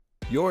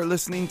You're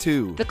listening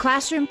to The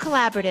Classroom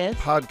Collaborative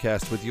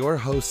podcast with your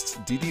hosts,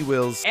 Dee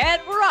Wills Ed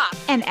Rock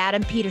and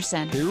Adam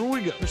Peterson. Here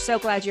we go. We're so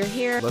glad you're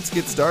here. Let's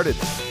get started.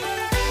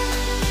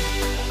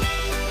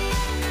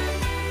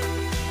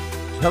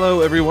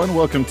 Hello, everyone.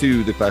 Welcome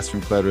to the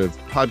Classroom Collaborative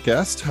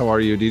podcast. How are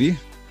you, Dee?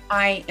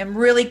 I am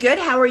really good.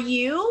 How are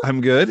you? I'm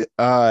good.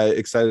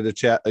 Excited to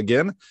chat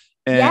again.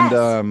 And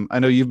Yes. I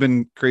know you've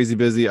been crazy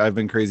busy. I've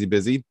been crazy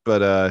busy,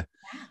 but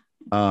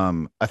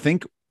I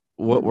think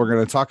what we're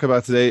going to talk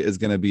about today is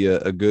going to be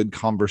a good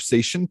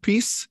conversation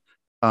piece.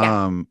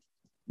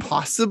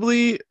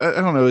 Possibly, I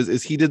don't know,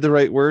 is heated the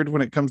right word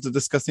when it comes to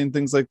discussing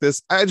things like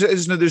this? I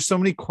just know there's so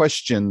many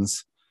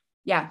questions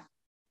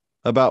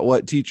about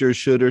what teachers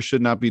should or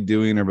should not be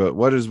doing, or about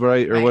what is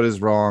right or what is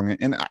wrong.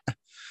 And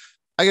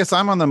I guess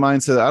I'm on the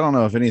mindset, I don't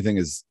know if anything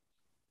is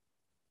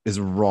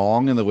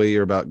wrong in the way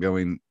you're about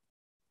going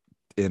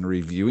and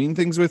reviewing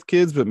things with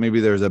kids, but maybe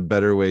there's a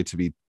better way to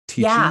be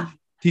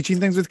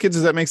teaching things with kids.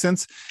 Does that make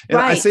sense? And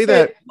I say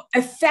that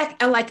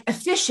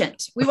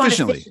efficient. We want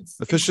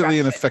efficiently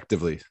and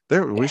effectively.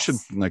 We should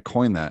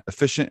coin that: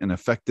 efficient and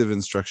effective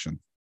instruction.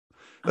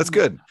 That's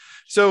good.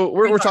 So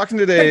we're talking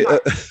today,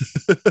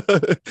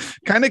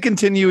 kind of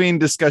continuing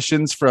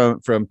discussions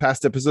from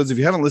past episodes. If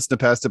you haven't listened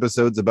to past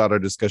episodes about our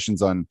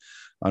discussions on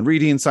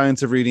reading,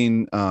 science of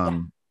reading,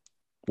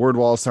 word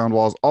walls, sound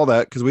walls, all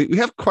that, because we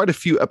have quite a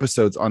few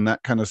episodes on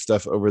that kind of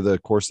stuff over the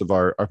course of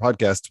our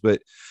podcast.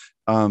 But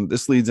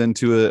this leads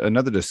into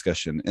another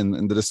discussion,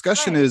 and the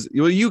discussion is,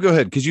 well, you go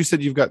ahead, because you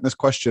said you've gotten this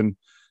question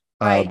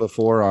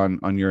before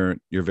on your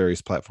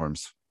various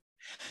platforms.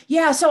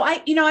 Yeah. So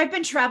I've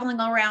been traveling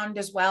around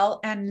as well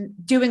and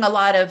doing a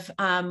lot of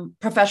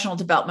professional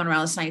development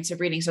around the science of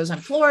reading. So I was in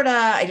Florida.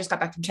 I just got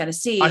back from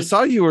Tennessee. I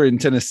saw you were in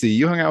Tennessee.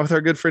 You hung out with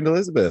our good friend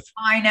Elizabeth.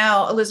 I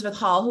know, Elizabeth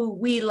Hall, who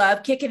we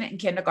love, kicking it in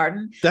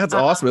kindergarten. That's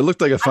awesome. It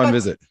looked like a fun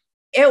visit.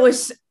 It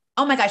was.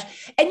 Oh my gosh.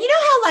 And you know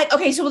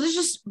how so let's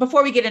just,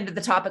 before we get into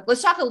the topic,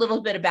 let's talk a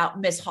little bit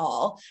about Mrs.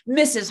 Hall,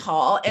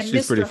 and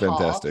She's Mr. pretty Hall,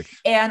 fantastic.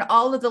 And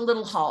all of the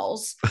little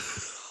Halls.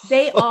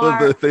 They're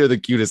the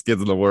cutest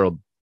kids in the world.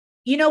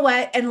 You know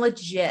what? And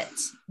legit,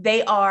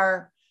 they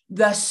are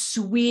the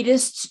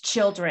sweetest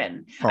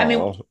children. Aww. I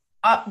mean,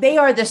 they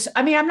are this.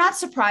 I mean, I'm not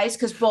surprised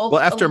because both.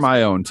 Well, after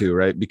my own too,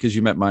 right? Because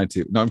you met mine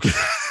too. No, I'm kidding.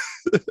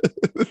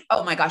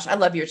 Oh my gosh, I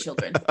love your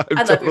children. I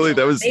love your children.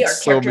 That was they are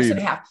so characters mean.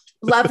 and a half.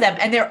 Love them,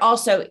 and they're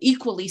also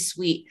equally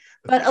sweet.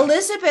 But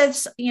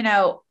Elizabeth's,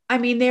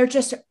 they're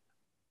just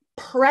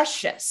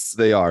precious.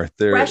 They're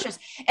precious,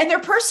 and their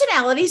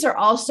personalities are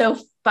also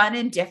fun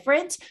and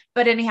different.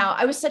 But anyhow,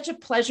 I was such a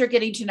pleasure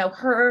getting to know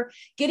her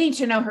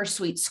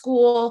sweet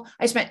school.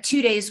 I spent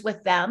 2 days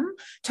with them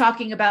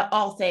talking about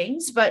all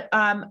things, but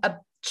a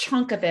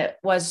chunk of it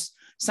was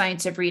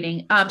science of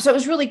reading. So it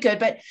was really good.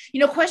 But,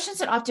 questions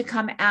that often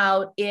come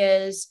out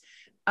is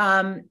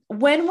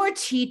when we're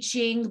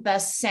teaching the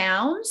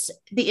sounds,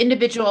 the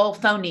individual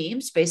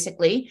phonemes,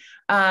 basically,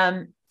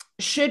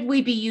 should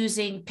we be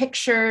using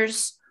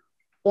pictures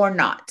or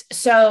not?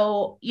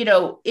 So,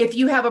 if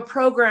you have a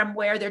program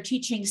where they're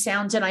teaching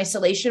sounds in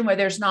isolation, where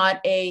there's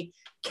not a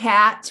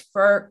cat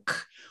for k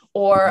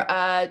or,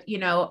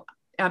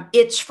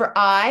 itch for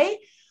I,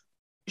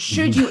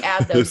 should you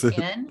add those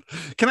in?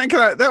 Can I,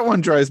 that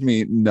one drives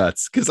me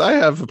nuts, because I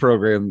have a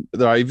program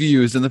that I've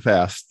used in the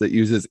past that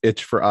uses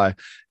itch for I.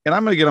 And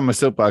I'm going to get on my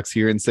soapbox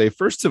here and say,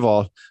 first of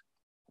all,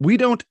 we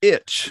don't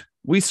itch.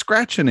 We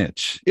scratch an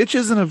itch. Itch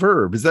isn't a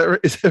verb. Is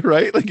that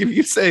right? Like if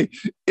you say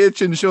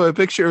itch and show a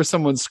picture of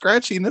someone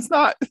scratching, that's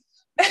not,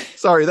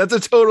 sorry, that's a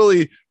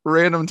totally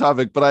random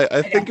topic, but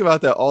I think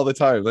about that all the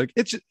time. Like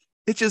itch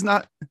is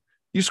not,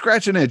 you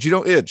scratch an itch, you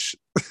don't itch.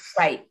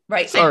 Right.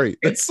 Sorry,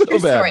 it's so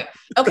bad. Sorry.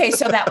 Okay,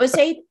 so that was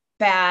a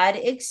bad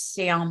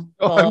example.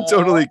 Oh, I'm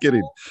totally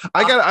kidding.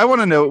 I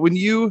want to know, when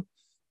you,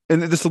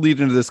 and this will lead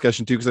into the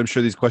discussion too, because I'm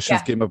sure these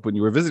questions came up when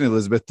you were visiting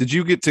Elizabeth. Did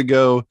you get to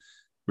go,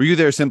 were you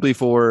there simply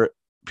for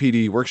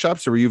PD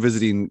workshops, or were you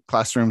visiting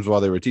classrooms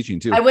while they were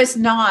teaching too? I was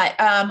not.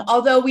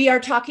 Although we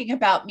are talking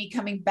about me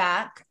coming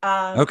back.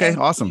 Okay,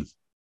 awesome.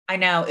 I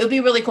know it'll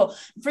be really cool.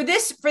 For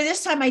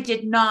this time, I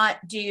did not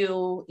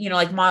do,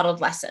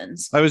 modeled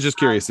lessons. I was just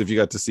curious if you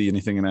got to see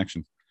anything in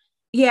action.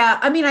 Yeah.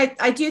 I mean,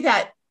 I do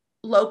that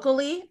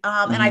locally.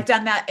 And I've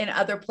done that in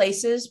other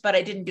places, but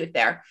I didn't do it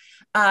there.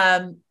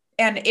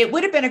 And it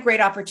would have been a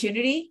great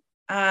opportunity.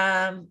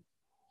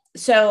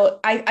 So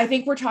I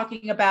think we're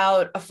talking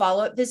about a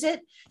follow-up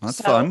visit.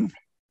 That's fun.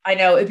 I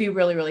know it'd be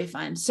really, really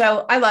fun.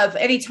 So I love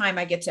anytime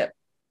I get to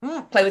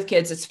play with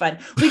kids. It's fun.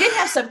 We did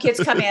have some kids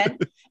come in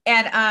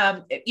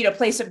and,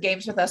 play some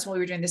games with us when we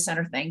were doing the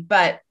center thing,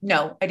 but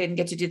no, I didn't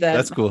get to do that.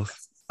 That's cool.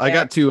 I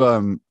got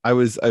to,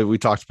 we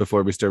talked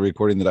before we started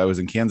recording that I was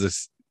in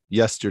Kansas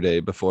yesterday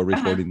before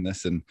recording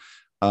this, and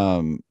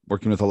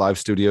working with a Live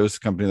Studios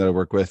company that I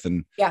work with.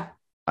 And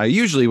I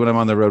usually, when I'm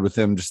on the road with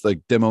them, just like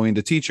demoing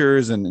to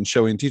teachers and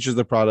showing teachers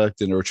the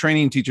product or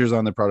training teachers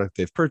on the product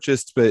they've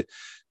purchased. But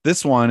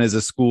this one is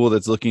a school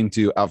that's looking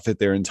to outfit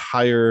their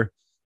entire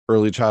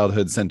early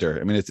childhood center.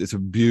 I mean, it's a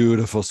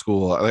beautiful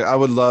school. I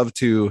would love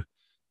to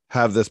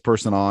have this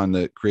person on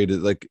that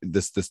created like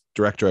this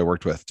director I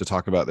worked with to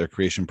talk about their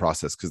creation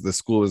process, because the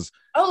school is.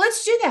 Oh,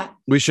 let's do that.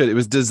 We should. It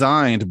was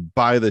designed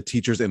by the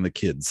teachers and the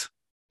kids.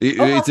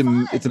 How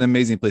fun. It's an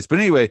amazing place. But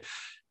anyway,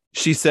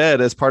 she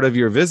said, as part of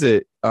your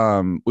visit,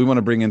 we want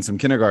to bring in some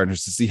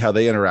kindergartners to see how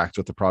they interact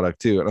with the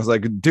product too. And I was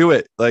like, do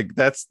it. Like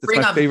that's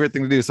my favorite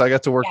thing to do. So I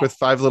got to work with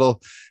 5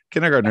 little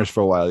kindergartners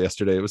for a while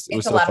yesterday. It was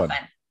so fun.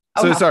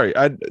 So sorry,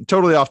 I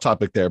totally off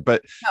topic there,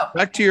 but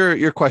back to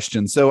your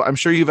question. So I'm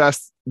sure you've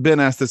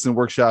been asked this in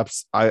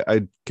workshops.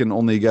 I can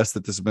only guess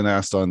that this has been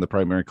asked on the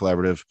Primary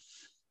Collaborative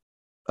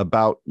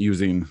about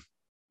using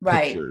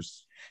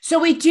pictures. So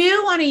we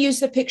do want to use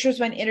the pictures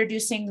when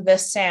introducing the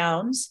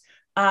sounds.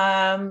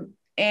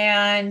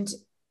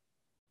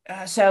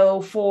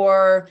 So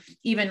for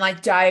even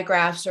like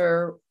diagraphs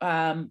or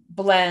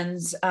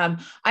blends,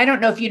 I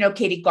don't know if you know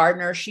Katie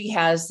Gardner. She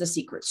has the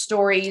Secret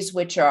Stories,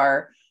 which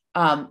are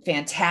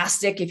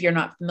fantastic. If you're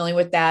not familiar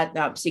with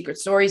that, Secret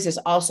Stories is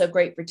also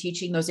great for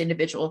teaching those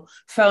individual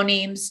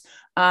phonemes.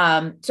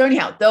 So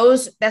anyhow,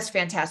 that's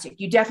fantastic.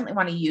 You definitely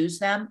want to use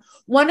them.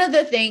 One of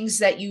the things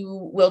that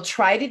you will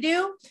try to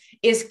do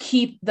is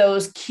keep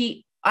those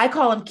I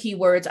call them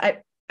keywords.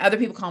 Other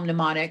people call them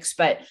mnemonics,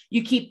 but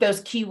you keep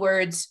those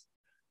keywords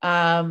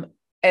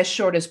as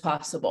short as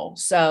possible.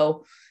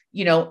 So,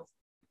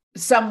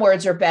 some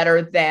words are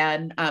better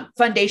than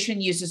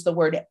Foundation uses the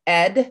word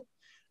ed,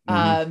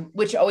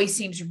 which always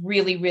seems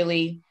really,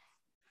 really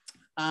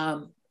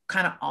kind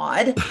of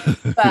odd.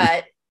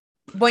 But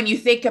when you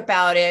think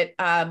about it,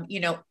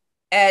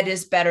 ed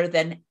is better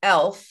than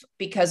elf,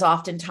 because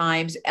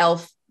oftentimes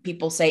elf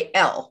people say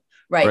L,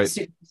 right?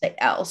 Students say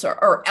else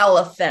or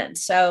elephant.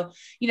 So,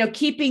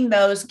 keeping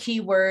those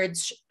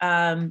keywords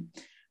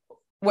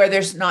where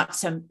there's not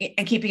some,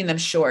 and keeping them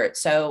short.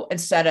 So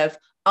instead of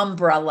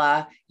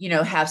umbrella,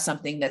 have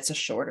something that's a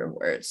shorter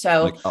word.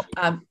 So,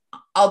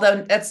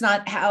 although that's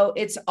not how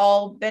it's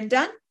all been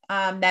done,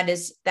 that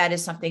is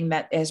something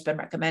that has been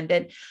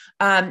recommended.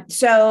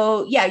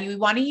 So yeah, you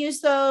want to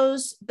use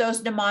those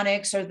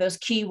mnemonics or those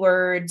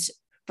keywords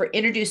for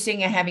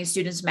introducing and having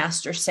students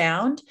master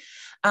sound.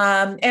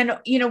 And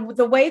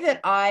the way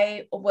that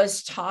I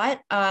was taught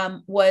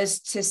was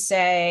to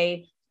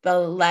say the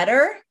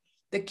letter,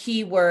 the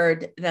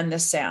keyword, then the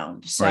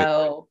sound.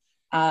 So,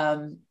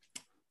 and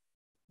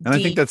I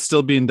think that's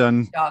still being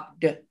done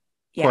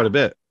quite a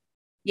bit.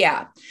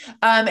 Yeah.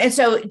 And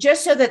so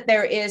just so that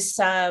there is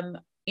some,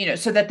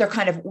 so that they're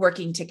kind of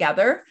working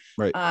together.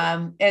 Right.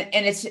 And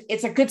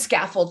it's a good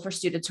scaffold for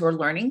students who are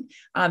learning,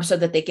 so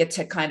that they get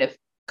to kind of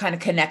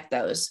connect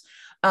those.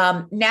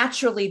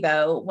 Naturally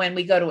though, when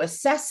we go to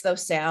assess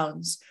those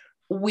sounds,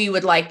 we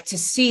would like to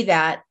see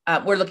that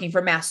we're looking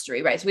for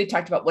mastery, right? So we've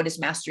talked about what is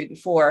mastery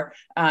before.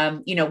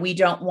 We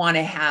don't want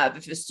to have,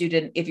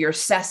 if you're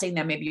assessing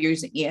them, maybe you're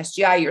using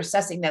ESGI, you're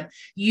assessing them,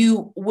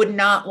 you would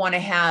not want to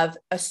have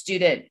a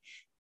student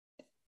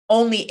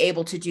only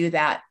able to do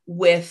that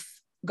with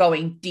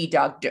going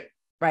D-dog,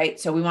 right?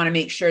 So we want to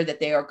make sure that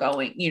they are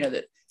going,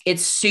 that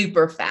it's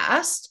super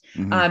fast,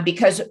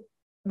 because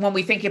when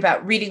we think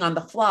about reading on the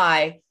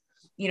fly,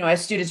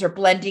 as students are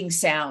blending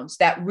sounds,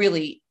 that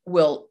really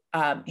will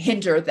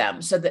hinder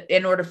them. So that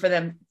in order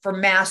for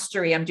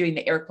mastery, I'm doing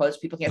the air quotes,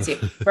 people can't see it.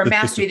 For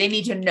mastery, they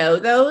need to know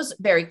those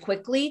very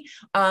quickly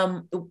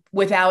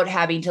without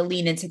having to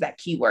lean into that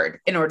keyword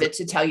in order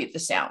to tell you the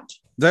sound.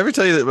 Did I ever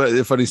tell you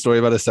a funny story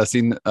about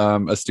assessing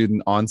a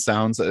student on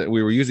sounds?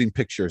 We were using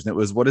pictures, and it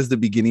was, what is the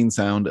beginning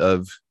sound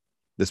of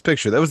this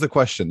picture? That was the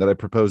question that I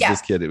proposed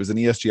this kid. It was an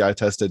ESGI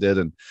test I did,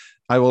 and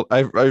I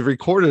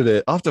recorded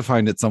it. I'll have to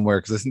find it somewhere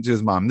because I sent it to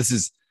his mom.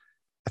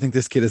 I think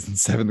this kid is in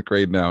 7th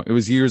grade now. It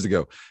was years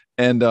ago.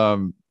 And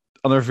I'll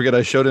never forget,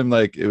 I showed him,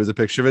 it was a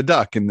picture of a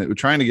duck, and we're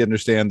trying to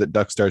understand that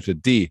duck starts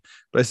with D.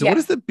 But I said, what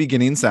is the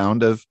beginning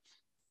sound of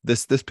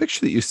this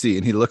picture that you see?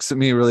 And he looks at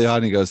me really odd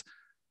and he goes,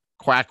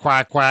 quack,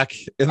 quack, quack.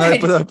 And I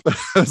put up,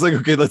 I was like,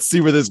 okay, let's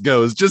see where this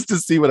goes, just to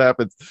see what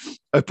happens.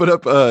 I put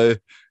up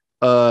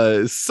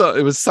sun,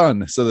 it was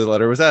sun. So the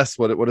letter was S.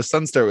 What does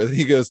sun start with? And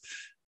he goes,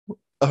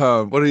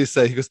 what did he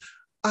say? He goes,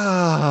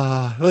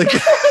 like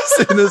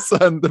in the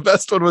sun. The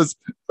best one was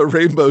a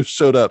rainbow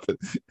showed up.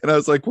 And I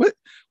was like,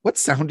 what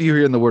sound do you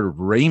hear in the word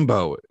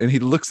rainbow? And he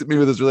looks at me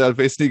with his really odd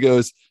face and he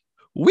goes,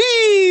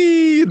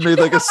 wee, and made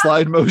like a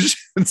slide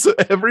motion. So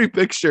every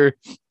picture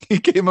he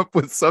came up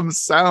with some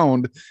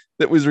sound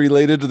that was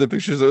related to the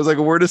picture. So it was like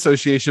a word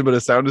association, but a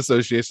sound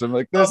association. I'm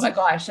like, oh my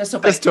gosh, that's so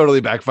funny. This totally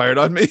backfired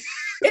on me.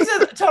 It's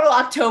a total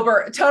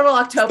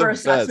October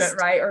assessment,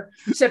 right? Or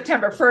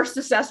September 1st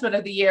assessment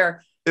of the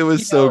year. It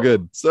was so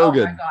good. So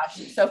good. Oh my gosh,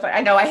 it's so funny.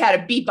 I know I had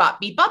a beep bop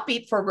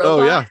beep for robot.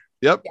 Oh yeah.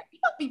 Yep. Yeah,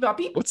 beep bop beep bop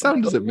beep. What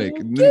sound does it make?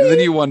 And then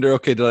you wonder,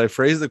 okay, did I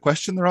phrase the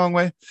question the wrong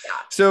way?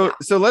 Yeah.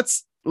 So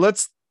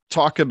let's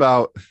talk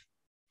about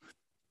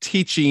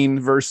teaching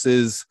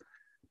versus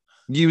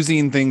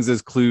using things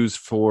as clues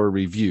for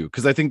review,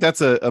 because I think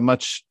that's a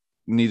much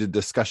needed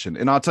discussion.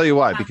 And I'll tell you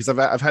why, because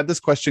I've had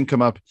this question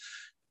come up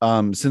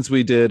since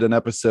we did an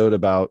episode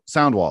about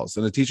sound walls,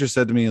 and a teacher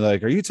said to me,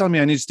 like, are you telling me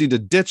I just need to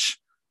ditch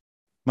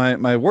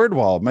my word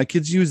wall, my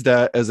kids use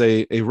that as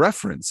a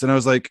reference. And I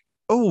was like,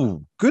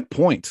 oh, good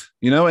point.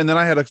 And then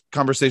I had a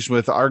conversation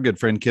with our good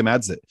friend, Kim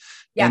Adsit.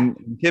 Yeah.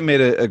 And Kim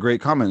made a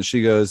great comment.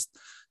 She goes,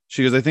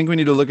 I think we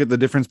need to look at the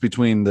difference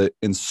between the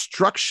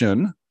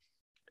instruction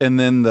and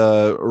then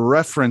the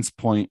reference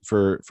point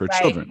for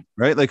children.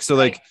 Right. Like, so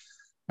like,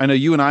 I know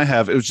you and I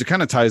have, it just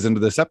kind of ties into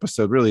this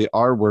episode, really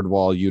our word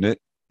wall unit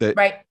that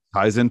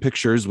ties in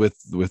pictures with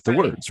the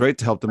words, right.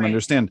 To help them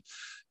understand.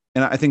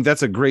 And I think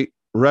that's a great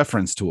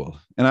reference tool.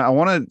 And I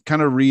want to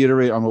kind of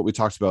reiterate on what we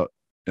talked about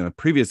in a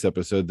previous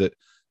episode, that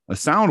a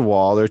sound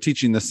wall, they're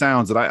teaching the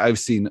sounds that I've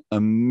seen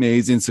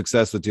amazing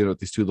success with, with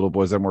these two little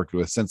boys I'm working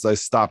with since I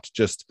stopped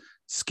just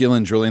skill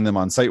and drilling them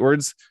on sight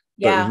words,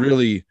 but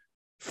really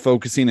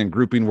focusing and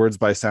grouping words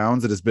by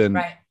sounds. It has been,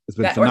 it's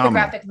been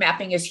phenomenal. Orthographic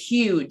mapping is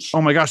huge.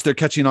 Oh my gosh. They're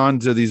catching on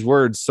to these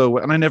words. So,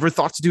 and I never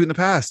thought to do it in the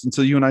past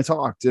until you and I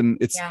talked, and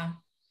it's,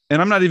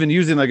 and I'm not even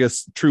using like a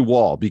true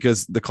wall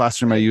because the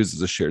classroom I use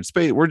is a shared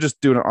space. We're just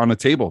doing it on a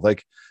table.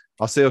 Like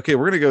I'll say, okay,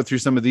 we're going to go through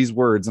some of these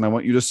words and I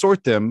want you to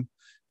sort them,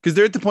 because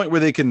they're at the point where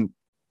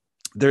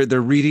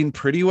they're reading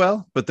pretty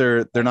well, but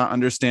they're not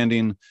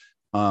understanding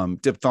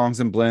diphthongs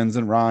and blends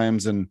and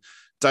rhymes and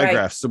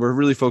digraphs. So we're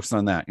really focused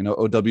on that.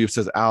 OW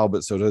says ow,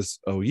 but so does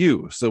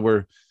OU. So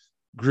we're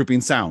grouping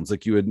sounds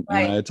like you and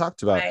I had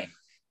talked about.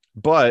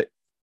 But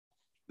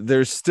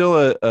there's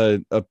still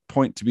a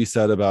point to be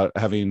said about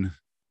having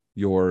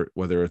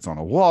whether it's on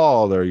a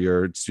wall or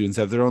your students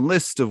have their own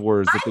list of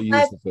words that they use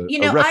as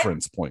a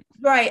reference point.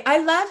 Right. I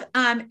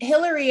love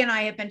Hillary and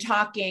I have been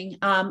talking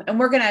and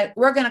we're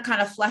gonna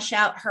kind of flesh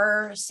out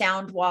her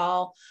sound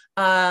wall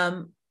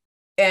and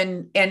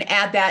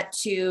add that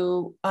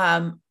to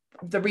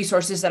the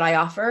resources that I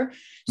offer.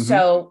 Mm-hmm.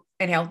 So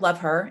anyhow, love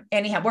her.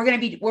 Anyhow,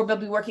 we'll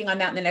be working on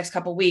that in the next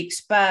couple of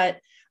weeks. But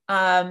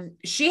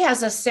she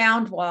has a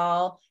sound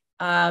wall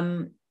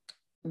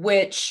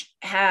which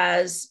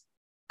has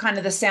kind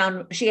of the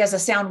sound. She has a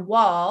sound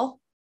wall.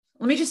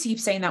 Let me just keep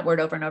saying that word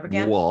over and over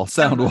again.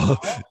 Sound wall.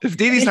 If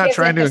Dee Dee's not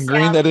trying to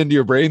ingrain that into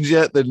your brains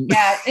yet, then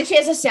and she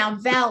has a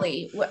sound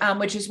valley,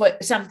 which is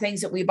what some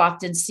things that we've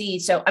often see.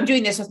 So I'm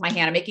doing this with my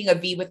hand. I'm making a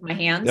V with my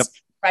hands,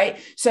 right?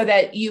 So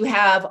that you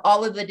have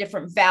all of the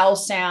different vowel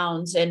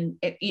sounds, and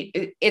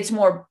it's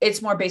more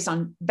based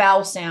on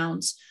vowel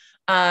sounds,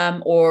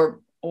 or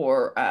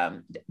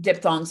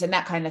diphthongs and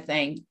that kind of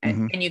thing.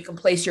 And you can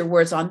place your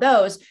words on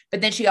those.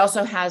 But then she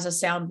also has a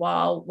sound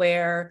wall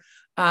where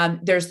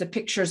there's the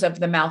pictures of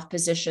the mouth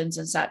positions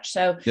and such.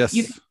 So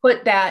you can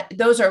put that,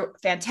 those are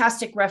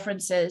fantastic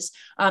references.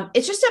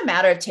 It's just a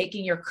matter of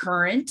taking your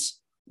current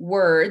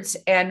words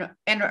and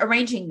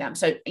arranging them.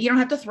 So you don't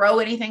have to throw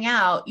anything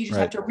out. You just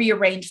have to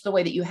rearrange the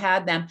way that you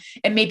had them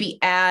and maybe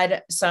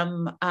add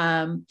some,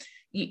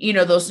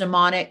 those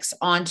mnemonics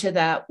onto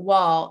that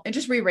wall and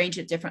just rearrange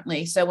it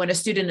differently. So when a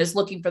student is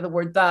looking for the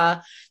word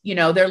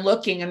they're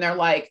looking and they're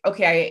like,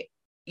 okay,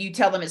 you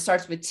tell them it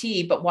starts with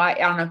T, but why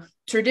on a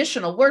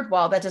traditional word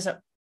wall, that doesn't,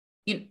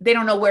 they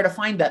don't know where to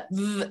find the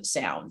V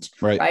sound,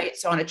 right?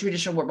 So on a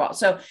traditional word wall.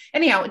 So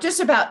anyhow, it's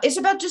about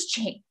just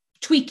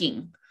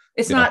tweaking.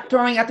 It's not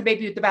throwing out the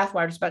baby with the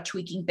bathwater. It's about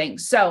tweaking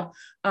things. So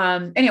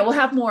anyhow, we'll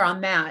have more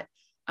on that.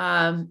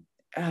 I'll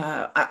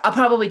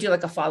probably do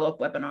like a follow-up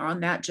webinar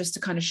on that just to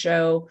kind of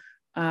show,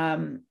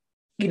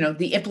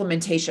 the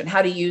implementation,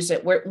 how to use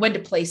it, when to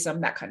place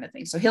them, that kind of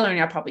thing. So Hillary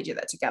and I'll probably do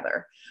that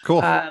together.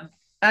 Cool. So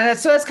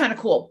that's kind of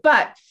cool.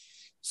 But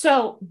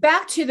so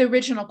back to the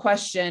original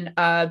question,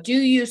 do you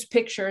use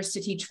pictures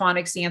to teach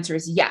phonics? The answer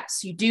is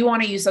yes. You do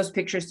want to use those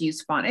pictures to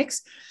use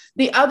phonics.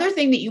 The other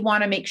thing that you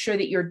want to make sure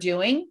that you're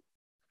doing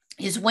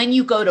is when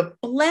you go to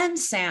blend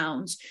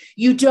sounds,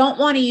 you don't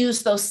want to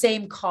use those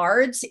same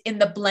cards in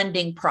the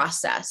blending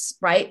process,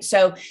 right?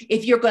 So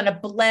if you're going to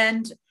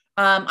blend,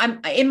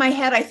 I'm in my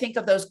head, I think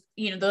of those,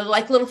 the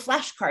like little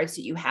flashcards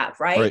that you have,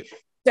 right?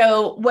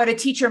 So what a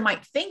teacher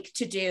might think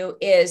to do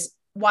is,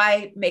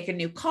 why make a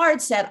new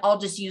card set? I'll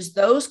just use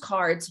those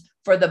cards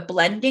for the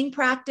blending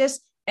practice.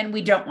 And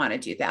we don't want to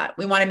do that.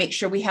 We want to make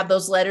sure we have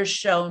those letters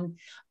shown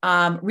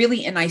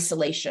really in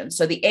isolation.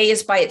 So the A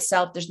is by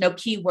itself. There's no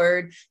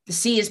keyword. The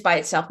C is by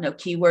itself, no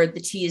keyword.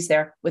 The T is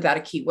there without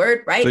a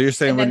keyword, right? So you're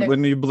saying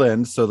when you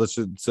blend, so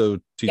teachers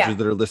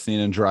that are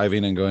listening and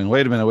driving and going,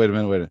 wait a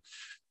minute.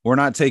 We're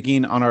not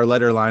taking on our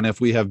letter line if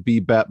we have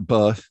B, bat,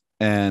 B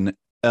and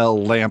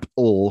L, lamp,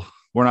 ul.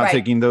 We're not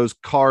taking those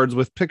cards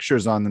with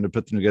pictures on them to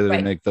put them together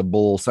to make the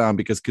bull sound,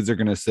 because kids are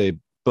going to say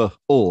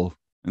b-ul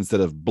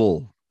instead of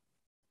bull.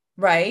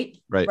 Right.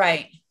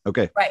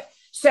 Okay. Right.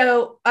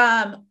 So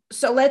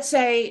let's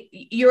say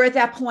you're at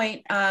that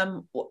point.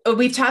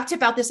 We've talked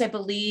about this, I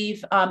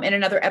believe, in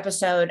another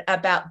episode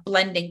about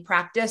blending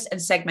practice and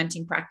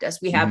segmenting practice.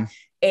 We have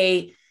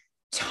a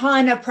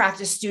ton of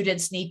practice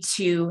students need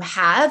to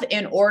have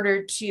in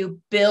order to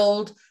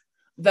build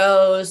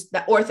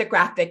the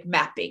orthographic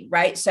mapping,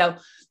 right? So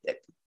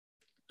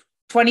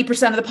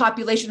 20% of the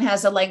population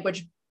has a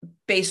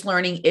language-based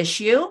learning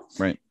issue.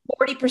 Right.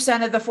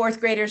 40% of the fourth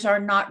graders are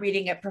not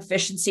reading at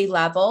proficiency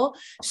level.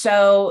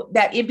 So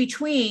that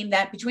between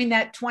that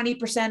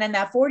 20% and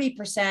that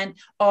 40%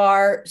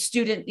 are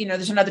student,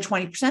 there's another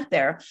 20%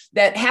 there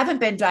that haven't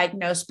been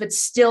diagnosed, but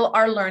still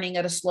are learning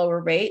at a slower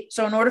rate.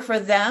 So in order for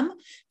them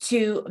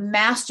to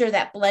master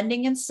that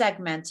blending and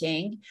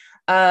segmenting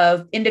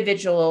of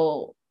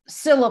individual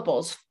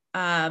syllables,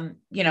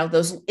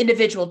 those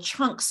individual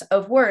chunks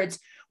of words,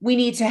 we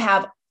need to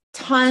have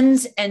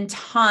tons and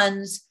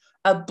tons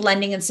of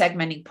blending and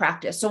segmenting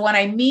practice. So what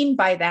I mean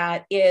by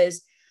that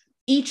is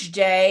each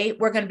day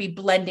we're going to be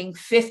blending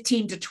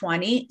 15 to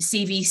 20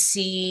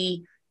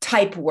 CVC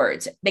type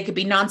words. They could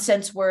be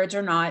nonsense words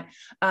or not.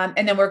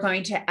 And then we're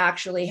going to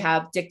actually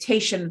have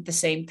dictation of the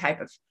same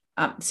type of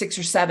 6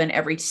 or 7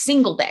 every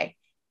single day.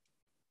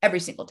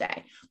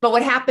 But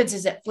what happens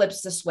is it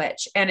flips the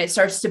switch and it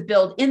starts to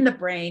build in the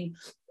brain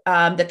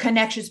the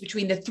connections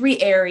between the 3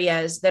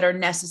 areas that are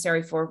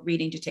necessary for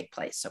reading to take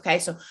place. Okay.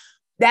 So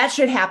that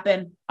should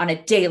happen on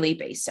a daily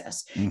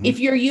basis. Mm-hmm. If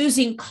you're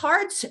using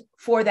cards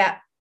for that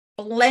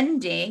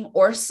blending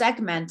or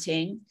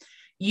segmenting,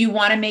 you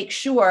want to make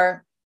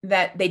sure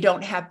that they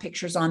don't have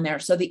pictures on there.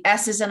 So the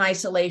S is in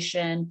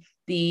isolation,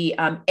 the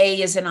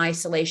A is in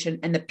isolation,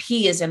 and the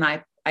P is in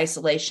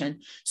isolation,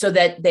 so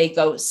that they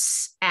go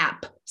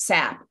SAP,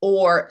 SAP,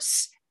 or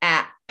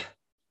SAP,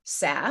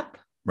 SAP.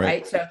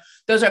 Right. So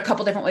those are a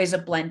couple different ways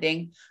of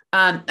blending.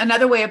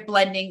 Another way of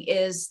blending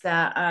is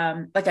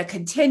the like a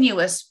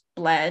continuous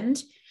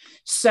blend.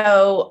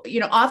 So,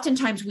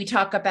 oftentimes we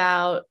talk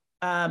about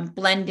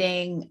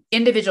blending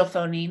individual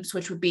phonemes,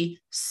 which would be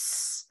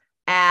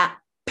SAP,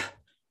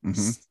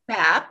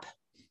 SAP.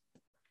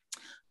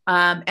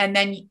 And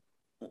then,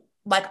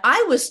 like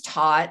I was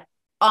taught,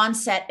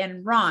 onset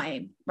and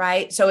rhyme,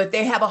 right? So if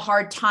they have a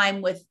hard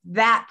time with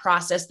that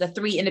process, the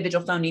 3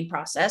 individual phoneme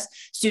process,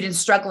 students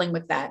struggling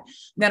with that,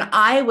 then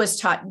I was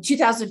taught in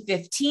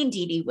 2015,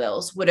 Dee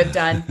Wills would have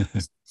done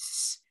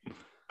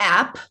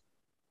app,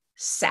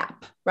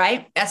 SAP,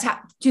 right? That's how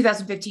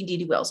 2015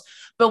 Dee Wills.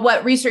 But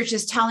what research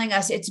is telling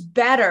us, it's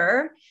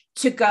better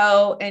to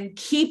go and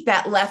keep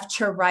that left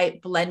to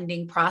right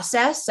blending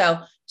process.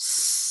 So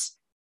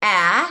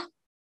sa,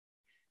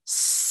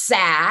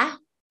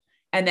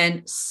 and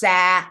then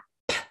SAP.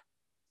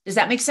 Does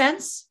that make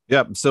sense?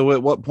 Yeah. So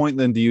at what point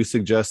then do you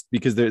suggest,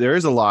 because there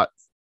is a lot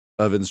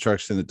of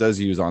instruction that does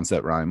use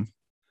onset rhyme.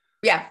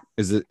 Yeah.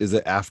 Is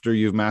it after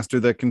you've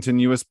mastered that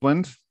continuous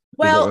blend?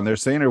 Well, is that when they're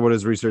saying, or what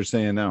is research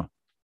saying now?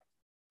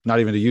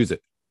 Not even to use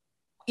it.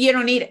 You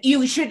don't need it.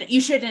 You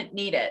shouldn't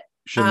need it.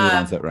 Shouldn't need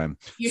onset rhyme.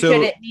 You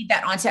shouldn't need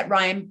that onset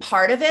rhyme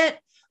part of it.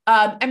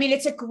 I mean,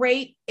 it's a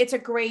great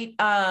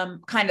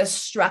kind of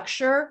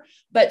structure,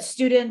 but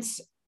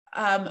students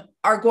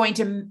are going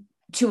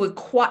to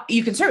acquire,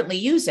 you can certainly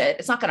use it.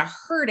 It's not going to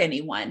hurt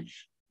anyone.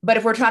 But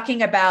if we're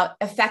talking about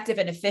effective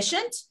and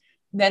efficient,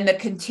 then the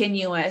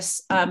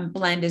continuous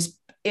blend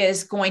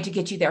is going to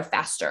get you there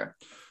faster.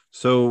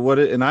 So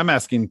and I'm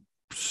asking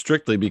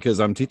strictly because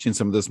I'm teaching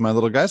some of this to my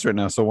little guys right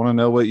now. So I want to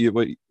know what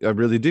I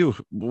really do.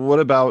 What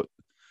about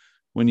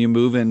when you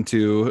move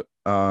into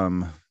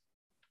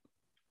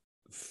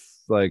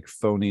like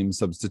phoneme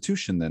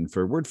substitution then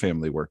for word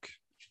family work,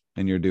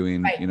 and you're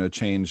doing, right,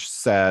 change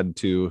sad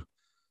to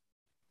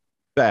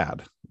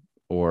bad,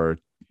 or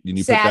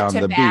you put down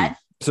the bad. B.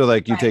 So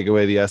like you take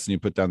away the S and you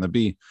put down the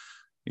B.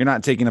 You're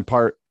not taking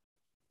apart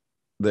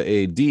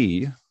the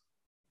AD,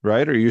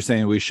 right? Or you're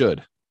saying we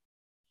should?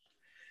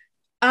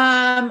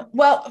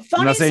 Well,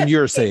 I'm not saying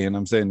you're saying,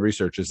 I'm saying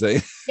research is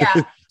saying.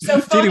 Yeah. So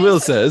Dee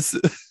Wills says.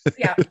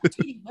 Yeah,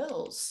 Dee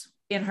Wills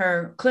in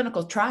her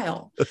clinical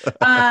trial.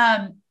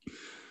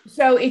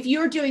 So if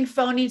you're doing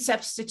phoneme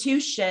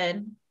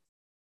substitution,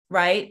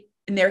 right,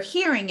 and they're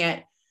hearing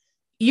it,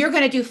 you're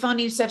going to do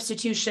phoneme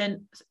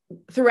substitution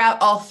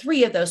throughout all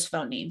 3 of those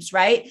phonemes,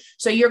 right?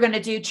 So you're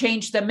going to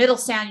change the middle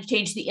sound, you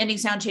change the ending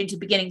sound, change the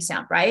beginning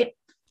sound, right?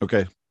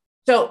 Okay.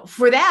 So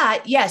for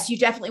that, yes, you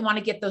definitely want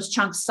to get those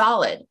chunks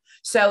solid.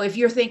 So if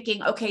you're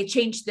thinking, okay,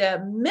 change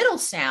the middle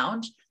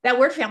sound, that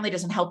word family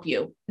doesn't help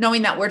you.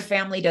 Knowing that word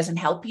family doesn't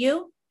help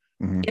you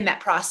in that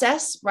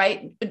process,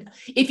 right?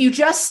 If you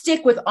just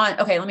stick with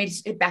okay, let me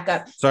just back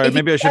up. Sorry,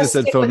 maybe I should have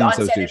said phoneme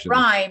substitution.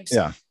 Rhymes,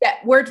 yeah.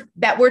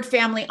 That word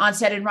family,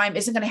 onset and rhyme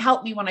isn't going to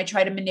help me when I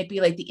try to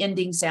manipulate the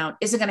ending sound.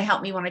 Isn't going to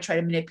help me when I try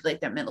to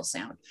manipulate that middle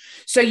sound.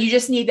 So you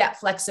just need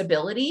that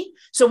flexibility.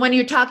 So when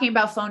you're talking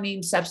about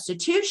phoneme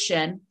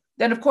substitution,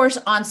 then of course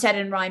onset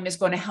and rhyme is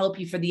going to help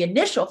you for the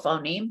initial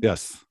phoneme.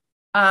 Yes.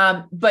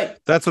 But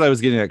that's what I was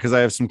getting at, because I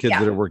have some kids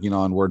that are working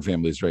on word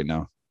families right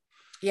now.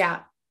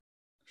 Yeah.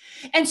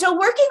 And so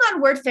working on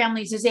word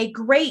families is a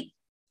great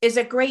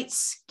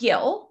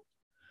skill.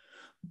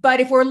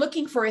 But if we're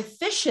looking for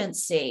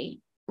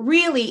efficiency,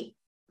 really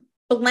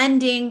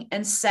blending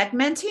and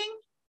segmenting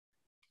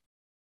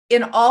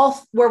in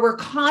all, where we're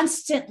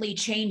constantly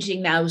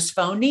changing those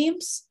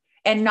phonemes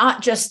and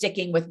not just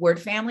sticking with word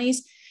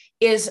families,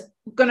 is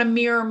going to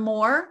mirror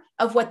more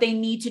of what they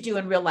need to do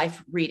in real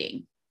life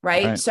reading,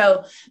 right?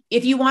 So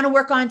if you want to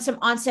work on some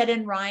onset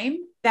and rhyme,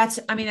 that's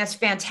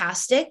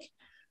fantastic.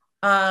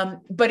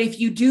 But if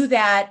you do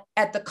that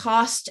at the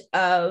cost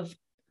of,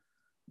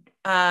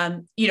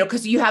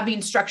 because you have the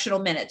instructional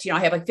minutes, I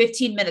have like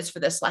 15 minutes for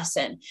this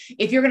lesson.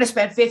 If you're going to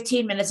spend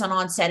 15 minutes on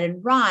onset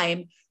and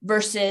rhyme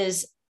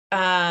versus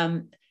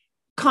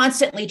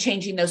constantly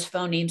changing those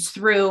phonemes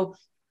through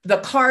the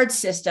card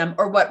system,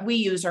 or what we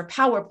use are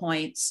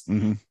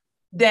PowerPoints,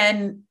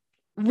 then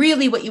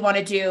really what you want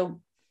to do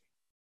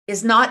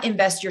is not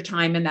invest your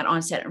time in that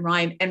onset and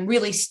rhyme and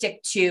really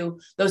stick to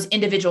those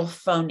individual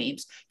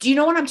phonemes. Do you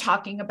know what I'm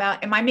talking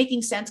about? Am I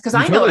making sense? Because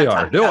I know totally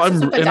are. No,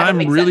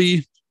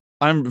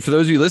 I'm for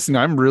those of you listening,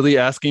 I'm really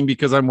asking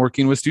because I'm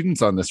working with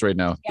students on this right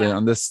now,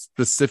 on this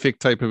specific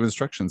type of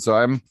instruction.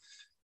 So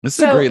this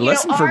is a great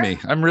lesson for me.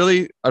 I'm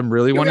really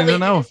wanting to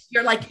know.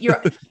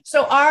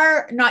 So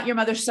our Not Your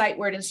Mother's Sight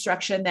Word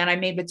instruction that I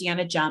made with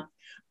Deanna Jump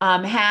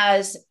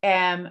has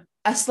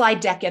a slide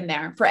deck in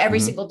there for every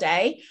single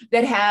day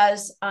that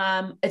has,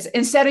 it's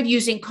instead of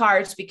using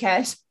cards,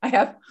 because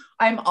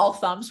I'm all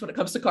thumbs when it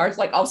comes to cards,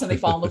 like all of a sudden they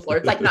fall on the floor.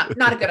 It's like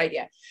not a good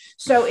idea.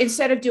 So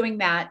instead of doing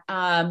that,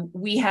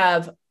 we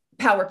have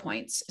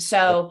PowerPoints.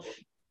 So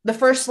the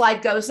first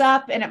slide goes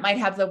up and it might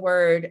have the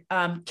word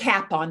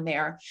cap on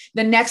there.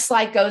 The next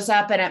slide goes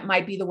up and it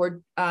might be the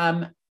word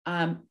taught.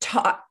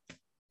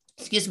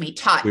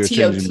 We're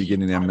changing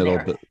beginning and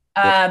middle, but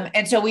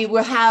and so we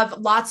will have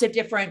lots of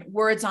different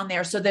words on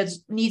there. So there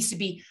needs to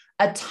be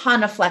a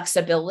ton of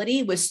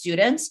flexibility with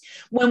students.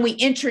 When we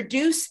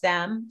introduce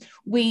them,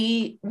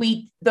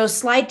 those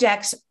slide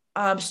decks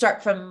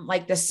start from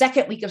like the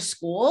second week of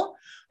school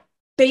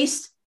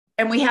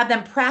and we have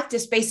them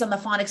practice based on the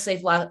phonics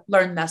they've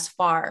learned thus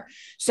far.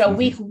 So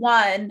week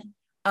 1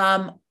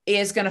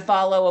 is going to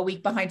follow a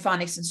week behind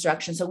phonics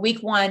instruction. So week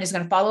 1 is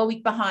going to follow a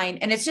week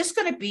behind, and it's just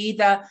going to be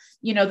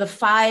the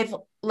 5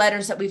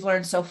 letters that we've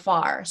learned so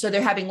far. So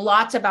they're having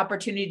lots of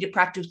opportunity to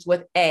practice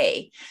with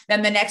A.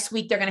 Then the next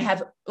week, they're going to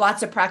have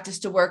lots of practice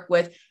to work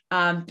with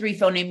 3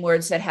 phoneme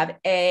words that have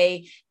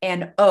A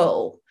and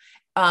O,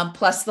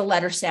 plus the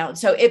letter sound.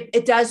 So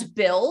it does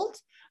build.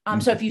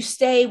 So if you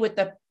stay with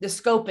the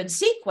scope and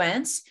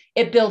sequence,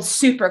 it builds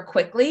super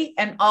quickly.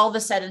 And all of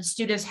a sudden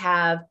students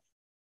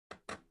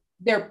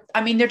they're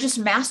just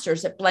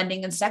masters at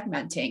blending and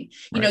segmenting.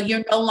 Right.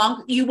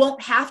 You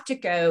won't have to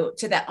go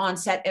to that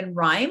onset and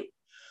rhyme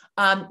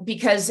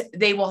because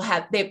they've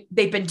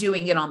been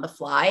doing it on the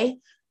fly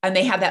and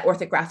they have that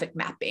orthographic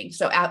mapping.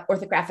 So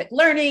orthographic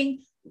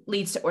learning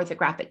leads to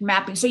orthographic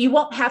mapping. So you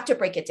won't have to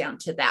break it down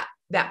to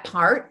that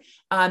part.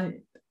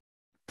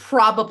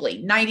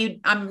 Probably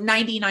I'm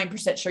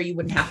 99% sure you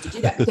wouldn't have to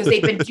do that because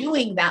they've been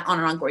doing that on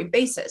an ongoing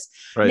basis.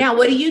 Right. Now,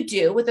 what do you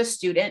do with a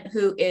student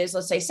who is,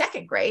 let's say,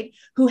 second grade,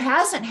 who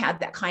hasn't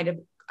had that kind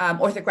of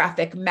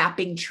orthographic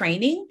mapping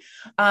training?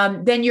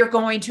 Then you're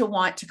going to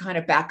want to kind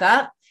of back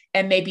up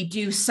and maybe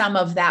do some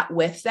of that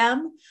with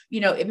them.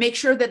 Make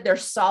sure that they're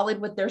solid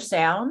with their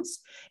sounds.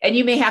 And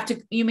you may have to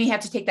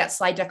take that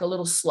slide deck a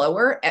little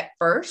slower at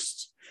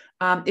first.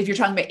 If you're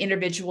talking about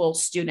individual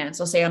students,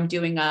 let's say I'm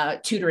doing a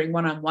tutoring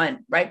one-on-one,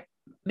 right?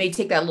 May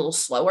take that a little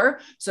slower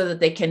so that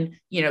they can,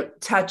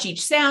 touch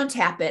each sound,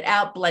 tap it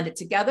out, blend it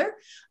together.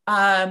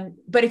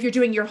 But if you're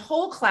doing your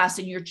whole class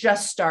and you're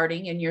just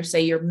starting and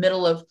you're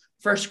middle of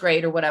first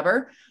grade or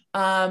whatever,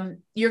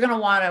 you're going to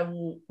want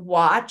to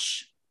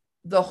watch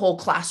the whole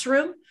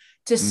classroom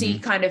to see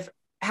kind of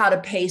how to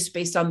pace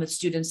based on the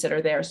students that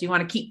are there. So you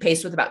want to keep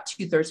pace with about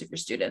 2/3 of your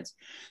students.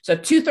 So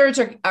if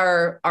 2/3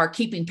 are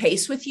keeping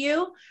pace with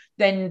you,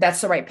 then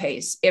that's the right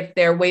pace. If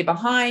they're way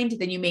behind,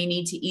 then you may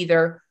need to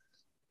either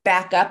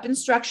back up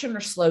instruction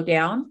or slow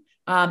down.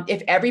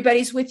 If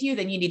everybody's with you,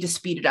 then you need to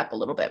speed it up a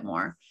little bit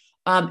more.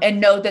 And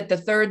know that the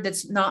third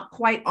that's not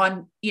quite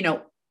on,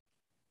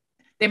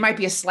 there might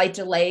be a slight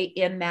delay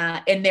in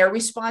their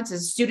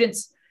responses.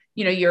 Students,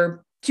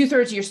 your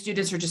 2/3 of your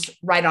students are just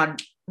right on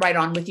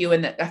with you,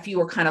 and a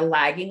few are kind of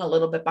lagging a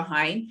little bit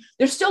behind.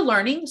 They're still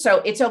learning,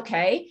 so it's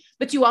okay.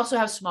 But you also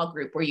have small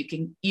group where you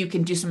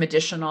can do some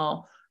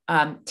additional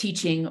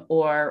teaching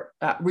or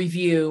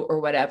review or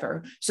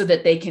whatever, so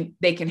that they can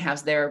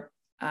have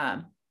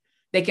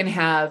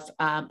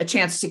a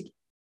chance to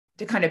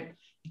kind of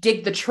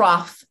dig the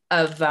trough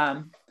of.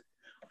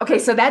 Okay,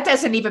 so that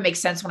doesn't even make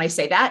sense when I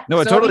say that. No,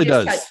 it totally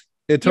does.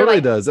 It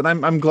totally does. And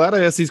I'm glad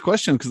I asked these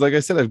questions because, like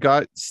I said, I've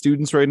got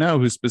students right now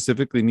who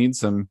specifically need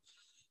some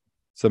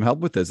help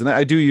with this. And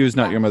I do use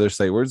Not Your Mother's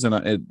Sight Words, and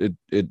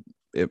it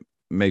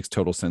makes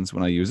total sense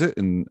when I use it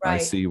and I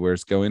see where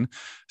it's going.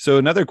 So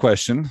another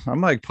question,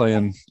 I'm like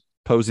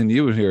posing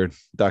you here,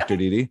 Dr.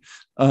 Dede.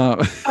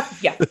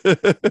 Yeah.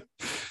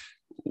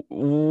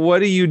 What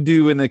do you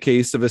do in the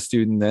case of a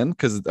student then?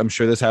 Because I'm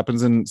sure this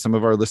happens in some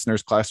of our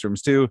listeners'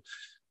 classrooms too,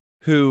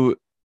 who,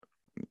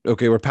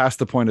 we're past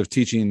the point of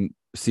teaching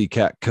C,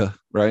 cat, k,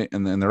 right?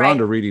 And then they're on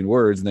to reading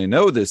words and they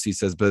know this, he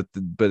says, but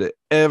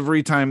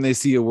every time they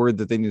see a word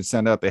that they need to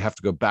send out, they have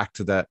to go back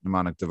to that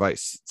mnemonic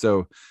device.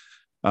 So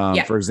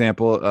for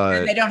example,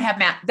 they don't have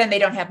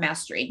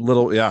mastery.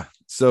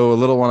 So a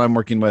little one I'm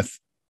working with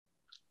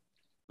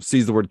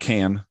sees the word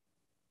can,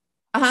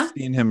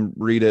 seen him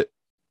read it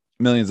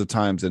millions of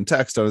times in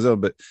text on his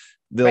own, but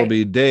there'll Right.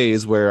 be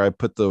days where we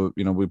put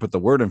the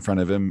word in front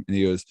of him and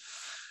he goes,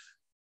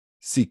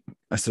 see,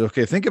 I said,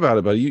 okay, think about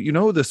it, buddy. You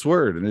know this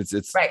word, and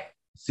it's Right.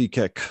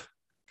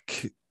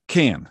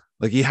 can,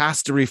 like he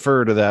has to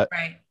refer to that.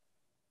 Right.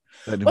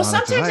 That Well,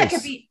 mnemonic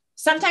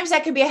sometimes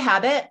that can be a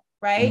habit,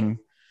 right? Mhm.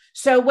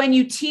 So when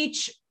you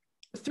teach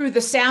through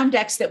the sound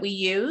decks that we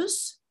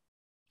use,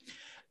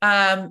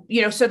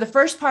 so the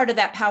first part of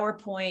that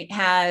PowerPoint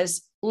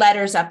has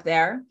letters up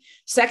there.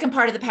 Second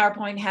part of the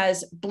PowerPoint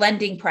has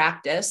blending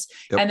practice.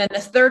 Yep. And then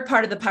the third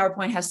part of the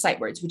PowerPoint has sight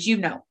words, which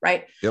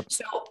right? Yep.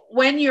 So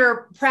when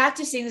you're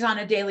practicing this on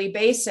a daily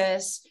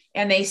basis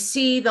and they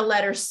see the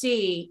letter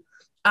C,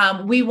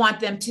 we want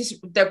them to,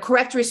 the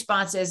correct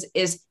response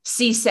is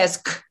C says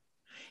K,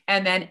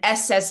 and then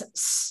S says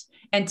S,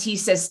 and T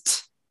says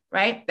T,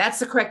 right? That's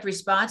the correct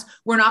response.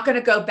 We're not going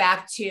to go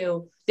back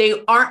to,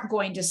 they aren't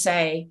going to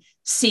say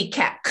C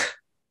kek.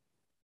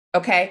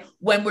 Okay.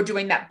 When we're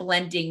doing that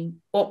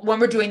blending, when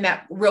we're doing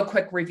that real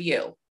quick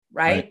review,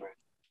 right?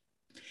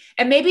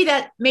 And maybe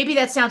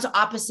that sounds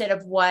opposite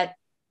of what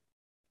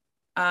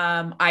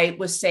I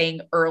was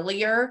saying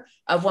earlier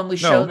of when we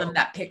show them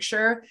that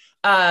picture,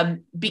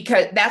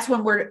 because that's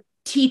when we're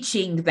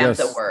teaching them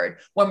the word.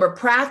 When we're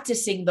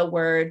practicing the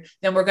word,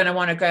 then we're going to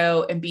want to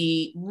go and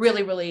be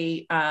really,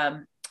 really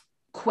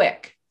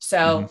quick.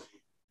 So,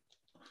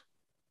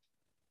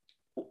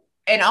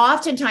 and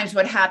oftentimes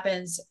what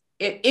happens,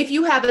 if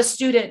you have a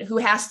student who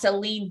has to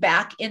lean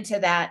back into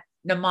that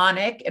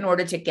mnemonic in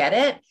order to get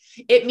it,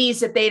 it means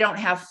that they don't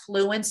have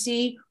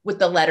fluency with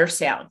the letter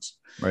sound.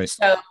 Right.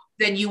 So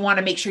then you want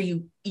to make sure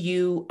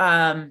you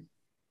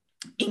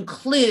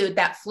include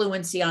that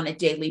fluency on a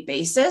daily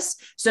basis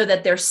so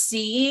that they're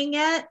seeing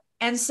it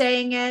and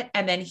saying it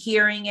and then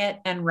hearing it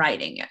and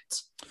writing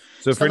it.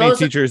 So for any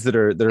teachers that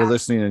are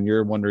listening and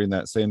you're wondering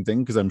that same thing,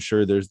 because I'm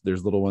sure there's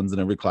little ones in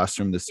every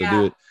classroom that still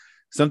do it.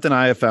 Something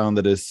I have found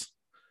that is,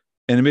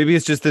 and maybe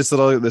it's just this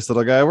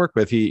little guy I work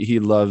with. He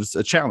loves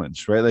a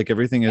challenge, right? Like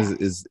everything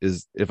is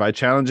if I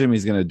challenge him,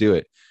 he's going to do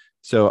it.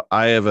 So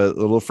I have a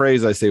little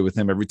phrase I say with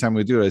him every time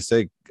we do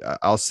it.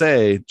 I'll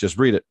say, just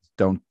read it.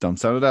 Don't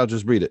sound it out.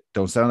 Just read it.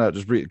 Don't sound it out.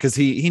 Just read it. Cause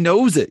he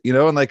knows it,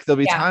 and like, there'll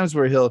be times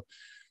where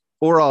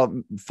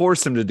I'll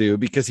force him to do,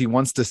 because he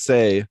wants to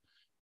say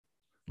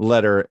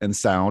letter and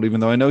sound, even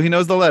though I know he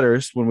knows the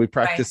letters. When we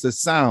practice the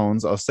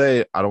sounds, I'll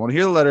say, I don't want to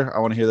hear the letter. I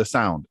want to hear the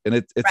sound. And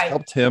it's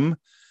helped him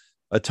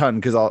a ton.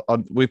 Cause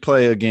we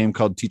play a game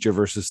called teacher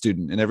versus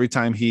student. And every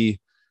time he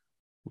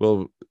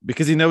will,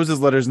 because he knows his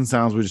letters and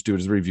sounds, we just do it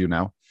as a review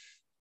now,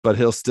 but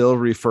he'll still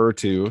refer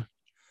to,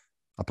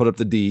 I'll put up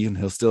the D and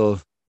he'll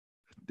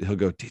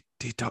go D,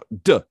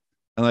 duh.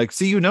 And like,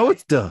 see,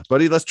 it's duh,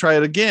 buddy. Let's try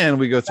it again.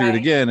 We go through it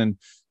again. And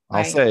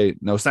I'll say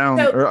no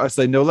sound, or I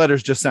say no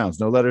letters, just sounds.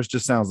 No letters,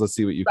 just sounds. Let's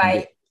see what you can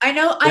do. I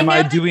know. Am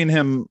I doing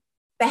him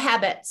the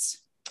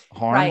habits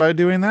harm by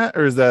doing that,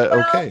 or is that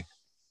okay?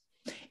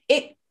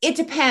 It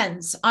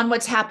depends on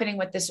what's happening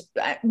with this,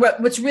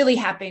 what's really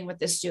happening with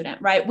this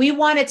student, right? We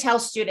want to tell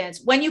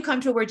students, when you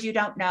come to a word you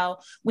don't know,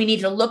 we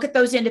need to look at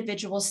those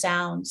individual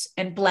sounds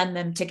and blend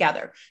them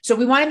together. So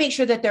we want to make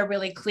sure that they're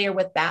really clear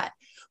with that.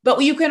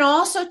 But you can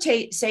also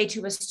say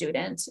to a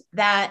student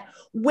that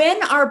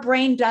when our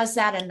brain does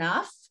that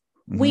enough,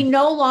 we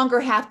no longer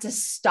have to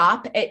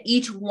stop at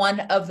each one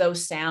of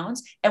those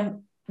sounds,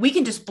 and we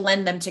can just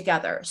blend them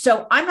together.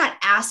 So I'm not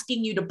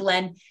asking you to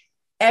blend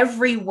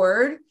every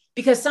word,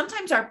 because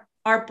sometimes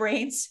our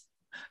brains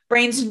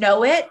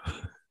know it.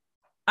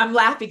 I'm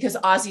laughing because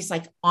Ozzy's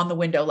like on the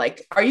window,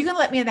 like, are you going to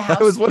let me in the house?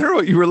 I was wondering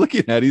what you were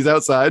looking at. He's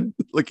outside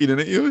looking in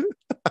at you.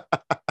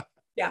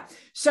 Yeah.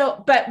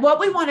 So, but what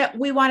we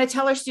want to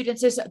tell our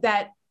students is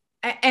that,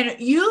 and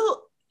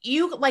you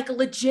like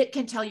legit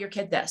can tell your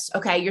kid this,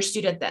 okay, your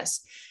student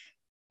this.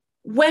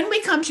 When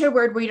we come to a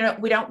word we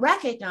don't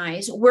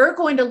recognize, we're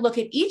going to look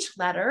at each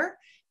letter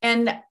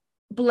and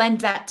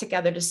blend that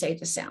together to say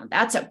the sound.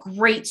 That's a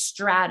great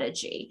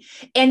strategy.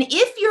 And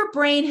if your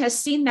brain has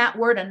seen that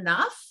word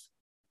enough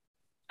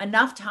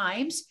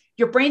times,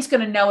 your brain's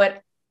going to know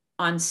it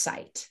on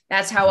sight.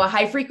 That's how a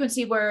high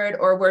frequency word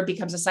or word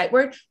becomes a sight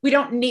word.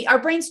 Our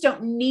brains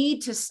don't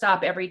need to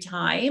stop every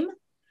time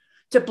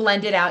to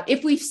blend it out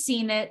if we've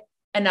seen it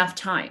enough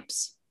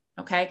times.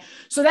 Okay.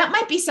 So that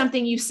might be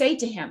something you say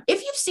to him.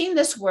 If you've seen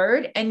this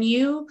word and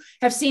you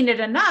have seen it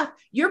enough,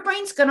 your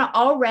brain's going to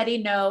already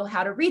know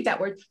how to read that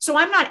word. So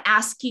I'm not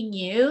asking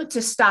you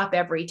to stop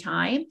every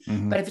time,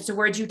 but if it's a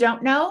word you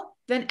don't know,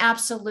 then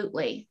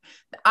absolutely.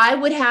 I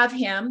would have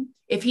him,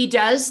 if he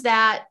does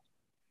that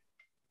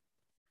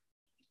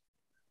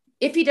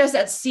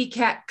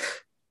CCAC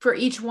for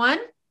each one,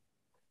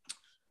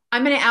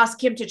 I'm going to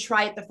ask him to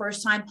try it the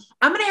first time.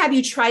 I'm going to have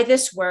you try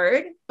this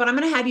word, but I'm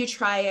going to have you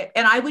try it.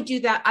 And I would do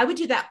that. I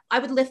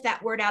would lift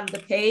that word out of the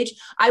page.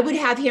 I would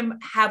have him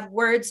have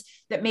words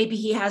that maybe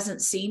he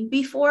hasn't seen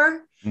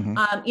before.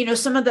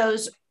 Some of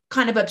those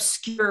kind of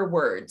obscure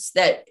words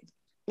that,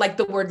 like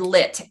the word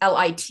lit,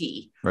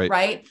 L-I-T,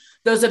 right?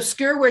 Those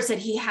obscure words that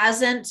he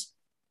hasn't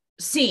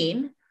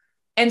seen,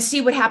 and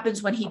see what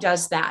happens when he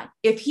does that.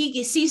 If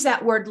he sees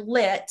that word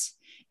lit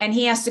and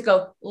he has to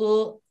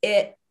go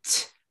it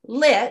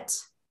lit,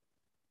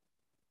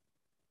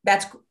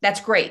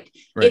 that's great.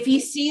 Right. If he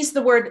sees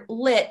the word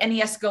lit and he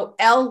has to go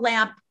L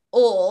lamp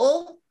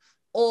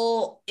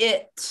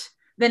it,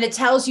 then it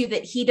tells you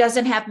that he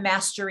doesn't have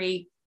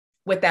mastery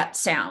with that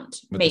sound.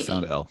 With maybe the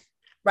sound L.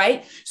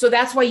 Right. So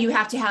that's why you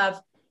have to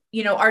have,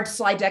 our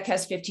slide deck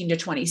has 15 to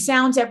 20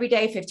 sounds every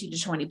day, 15 to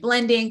 20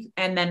 blending,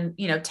 and then,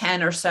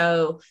 10 or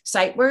so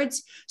sight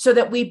words, so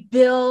that we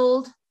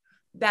build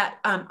that.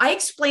 I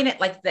explain it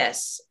like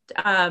this.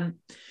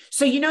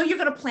 So, you're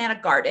going to plant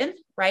a garden,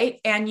 right?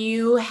 And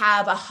you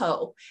have a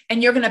hoe,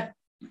 and you're going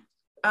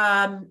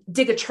to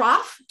dig a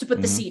trough to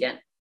put the seed in,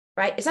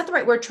 right? Is that the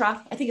right word,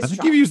 trough? I think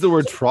you've used the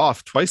word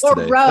trough twice or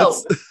today. Row.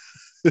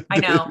 I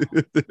know.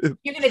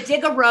 You're going to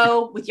dig a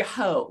row with your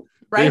hoe,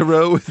 right? Dig a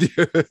row with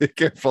your,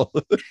 careful.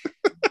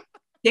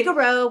 Dig a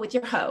row with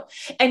your hoe.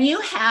 And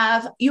you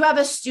have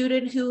a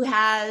student who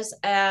has,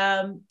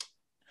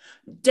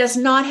 does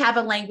not have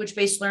a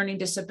language-based learning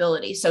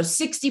disability. So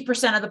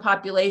 60% of the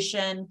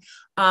population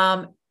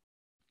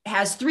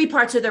has 3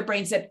 parts of their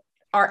brains that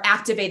are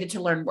activated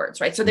to learn words,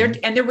 right? So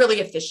they're really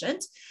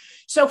efficient.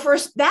 So for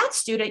that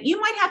student, you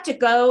might have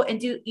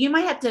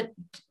to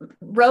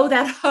row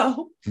that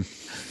hoe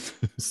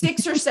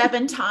 6 or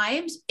 7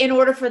 times in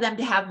order for them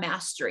to have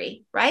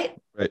mastery, right?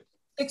 Right.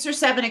 6 or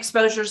 7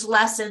 exposures,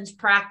 lessons,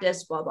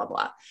 practice, blah, blah,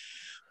 blah.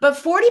 But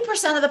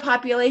 40% of the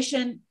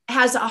population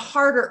has a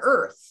harder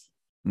earth,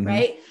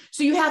 right?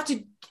 So you don't have to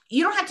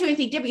do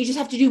anything different. You just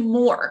have to do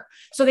more.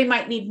 So they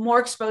might need more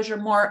exposure,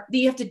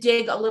 you have to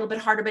dig a little bit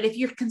harder. But if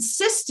you're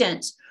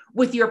consistent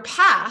with your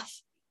path,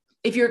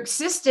 if you're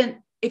consistent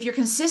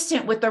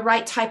with the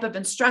right type of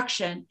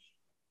instruction,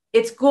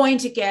 it's going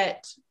to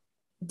get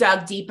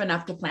dug deep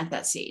enough to plant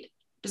that seed.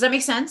 Does that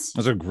make sense?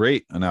 That's a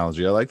great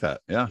analogy. I like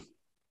that. Yeah.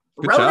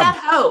 Good Row job. that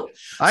hoe.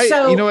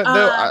 You know what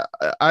though?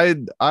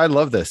 I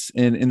love this.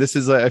 And this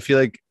is, I feel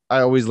like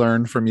I always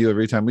learn from you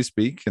every time we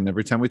speak and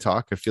every time we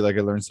talk. I feel like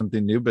I learned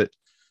something new, but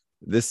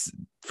this,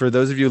 for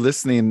those of you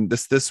listening,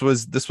 this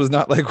was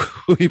not like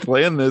we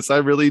planned this. I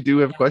really do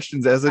have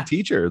questions as a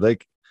teacher.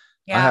 Like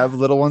I have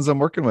little ones I'm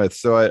working with.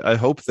 So I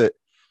hope that,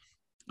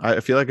 I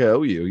feel like I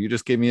owe you. You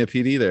just gave me a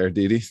PD there,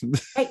 Dee.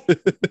 Hey,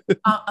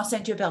 I'll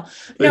send you a bill.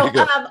 No,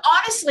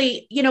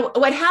 honestly,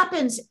 what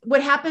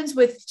happens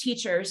with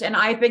teachers, and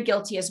I've been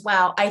guilty as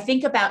well. I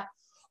think about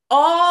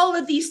all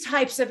of these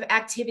types of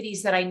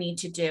activities that I need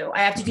to do. I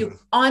have to do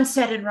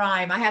onset and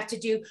rhyme. I have to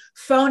do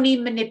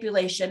phoneme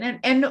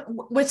manipulation. And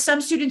with some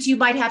students, you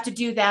might have to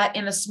do that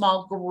in a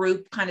small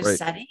group kind of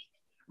setting,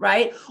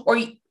 right?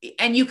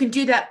 And you can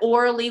do that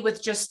orally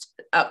with just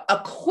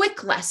a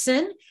quick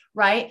lesson,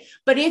 right?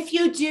 But if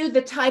you do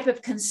the type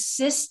of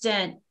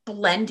consistent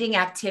blending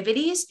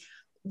activities,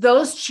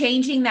 those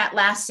changing that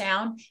last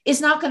sound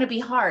is not going to be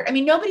hard. I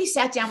mean, nobody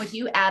sat down with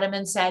you, Adam,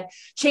 and said,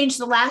 change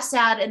the last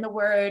sound in the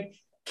word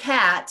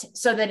cat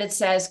so that it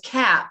says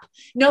cap.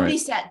 Nobody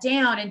sat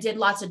down and did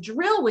lots of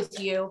drill with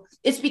you.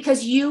 It's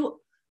because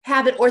you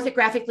have it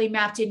orthographically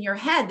mapped in your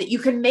head that you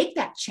can make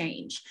that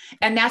change.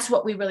 And that's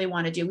what we really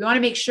want to do. We want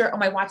to make sure,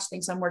 my watch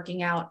thinks I'm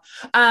working out.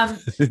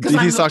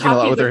 He's talking a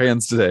lot with her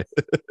hands today.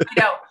 I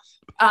know.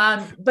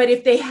 But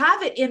if they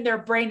have it in their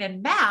brain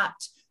and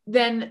mapped,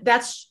 then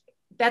that's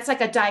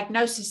like a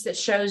diagnosis that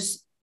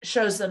shows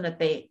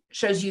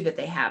you that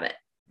they have it.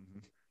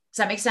 Does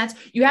that make sense?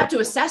 You have to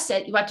assess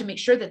it. You have to make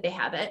sure that they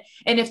have it.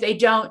 And if they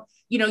don't,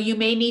 you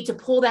may need to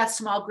pull that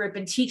small group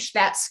and teach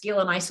that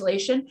skill in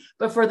isolation.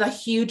 But for the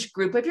huge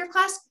group of your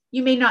class,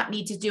 you may not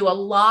need to do a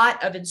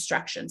lot of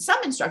instruction,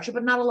 some instruction,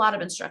 but not a lot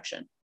of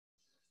instruction.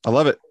 I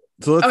love it.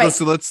 So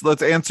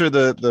let's answer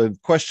the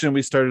question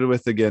we started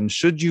with again.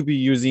 Should you be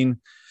using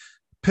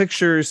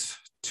pictures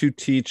to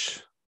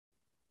teach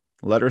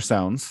letter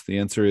sounds? The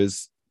answer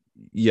is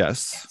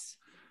yes.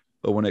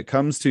 But when it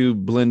comes to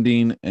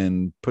blending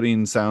and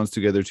putting sounds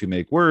together to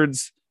make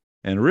words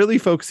and really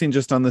focusing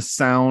just on the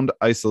sound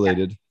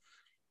isolated,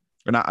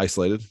 or not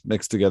isolated,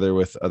 mixed together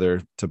with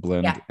other to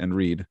blend and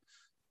read,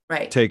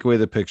 right? Take away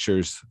the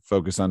pictures,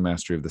 focus on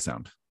mastery of the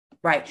sound.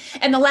 Right.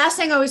 And the last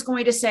thing I was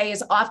going to say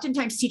is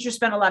oftentimes teachers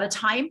spend a lot of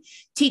time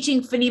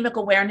teaching phonemic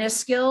awareness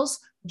skills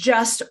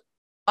just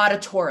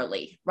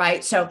auditorily,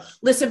 right? So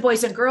listen,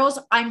 boys and girls,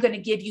 I'm going to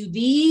give you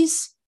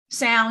these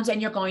sounds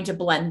and you're going to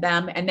blend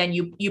them. And then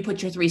you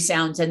put your 3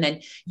 sounds and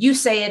then you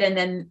say it and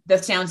then the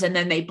sounds and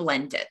then they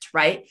blend it,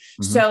 right?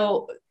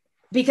 So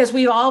because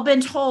we've all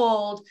been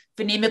told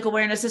phonemic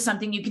awareness is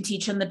something you can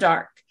teach in the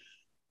dark.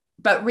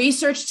 But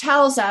research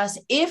tells us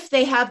if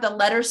they have the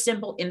letter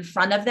symbol in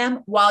front of them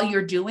while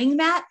you're doing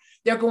that,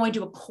 they're going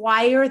to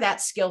acquire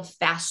that skill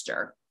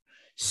faster.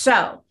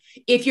 So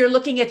if you're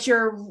looking at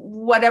your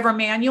whatever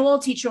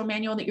teacher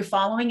manual that you're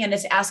following, and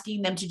it's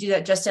asking them to do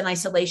that just in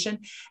isolation,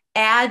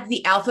 add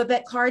the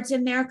alphabet cards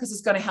in there because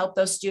it's going to help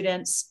those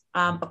students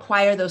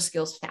acquire those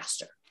skills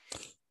faster.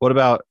 What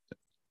about,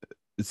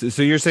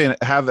 so you're saying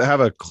have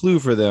a clue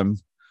for them,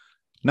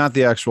 not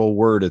the actual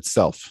word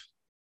itself?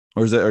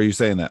 Or are you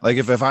saying that? Like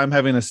if I'm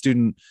having a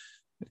student,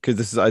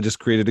 because I just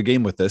created a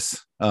game with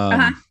this,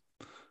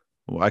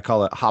 I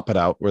call it hop it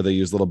out, where they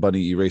use little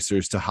bunny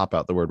erasers to hop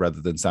out the word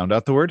rather than sound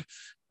out the word.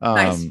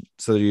 Nice.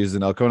 So they're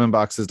using Elkonin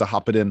boxes to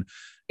hop it in.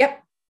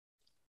 Yep.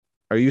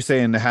 Are you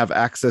saying to have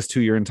access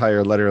to your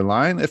entire letter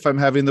line if I'm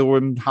having the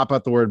word hop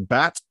out the word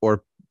bat,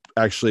 or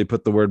actually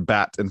put the word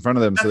bat in front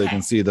of them so they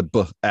can see the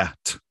b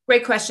at?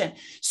 Great question.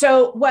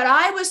 So what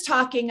I was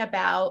talking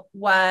about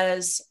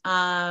was,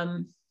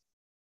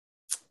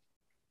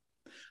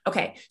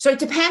 okay. So it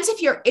depends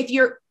if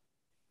you're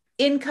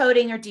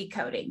encoding or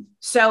decoding.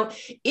 So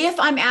if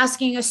I'm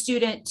asking a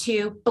student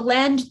to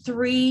blend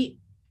 3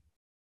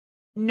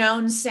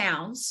 known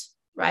sounds,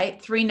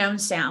 right? 3 known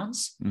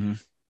sounds. Mm-hmm.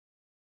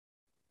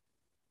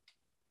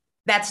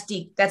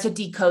 That's a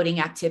decoding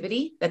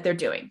activity that they're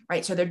doing,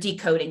 right? So they're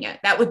decoding it.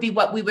 That would be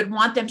what we would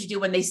want them to do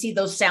when they see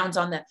those sounds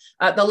on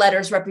the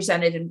letters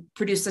represented and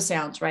produce the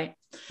sounds, right?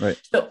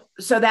 Right.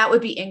 So that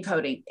would be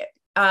encoding.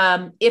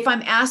 If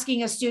I'm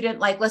asking a student,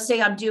 like, let's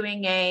say I'm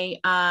doing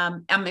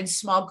I'm in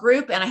small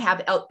group and I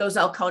have those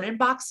Elkonin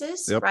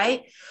boxes, yep.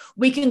 right?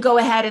 We can go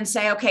ahead and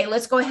say, okay,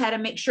 let's go ahead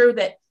and make sure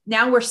that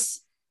now we're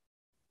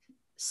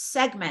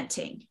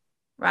segmenting,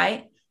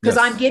 right? Because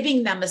yes. I'm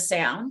giving them a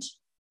sound.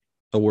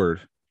 A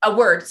word.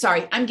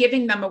 Sorry. I'm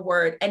giving them a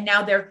word and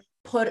now they're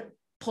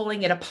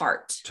pulling it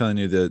apart. Telling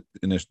you the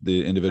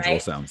individual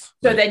right? sounds.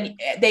 So right. then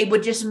they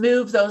would just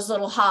move those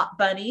little hot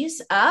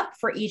bunnies up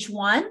for each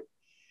one.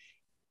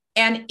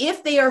 And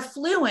if they are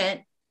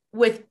fluent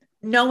with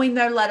knowing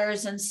their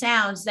letters and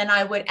sounds, then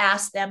I would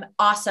ask them,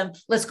 awesome,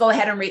 let's go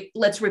ahead and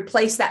let's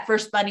replace that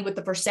first bunny with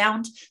the first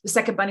sound, the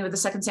second bunny with the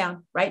second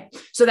sound, right?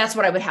 So that's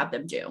what I would have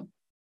them do.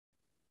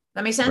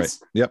 That make sense?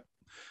 Right. Yep.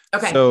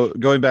 Okay. So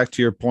going back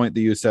to your point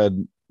that you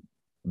said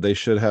they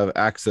should have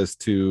access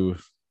to,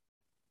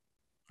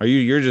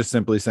 you're just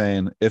simply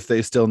saying if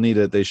they still need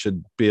it, they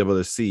should be able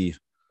to see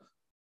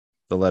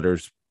the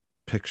letters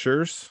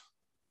pictures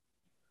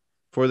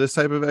for this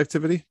type of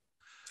activity?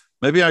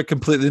 Maybe I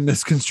completely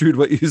misconstrued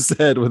what you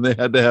said when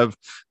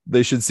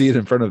they should see it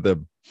in front of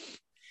them.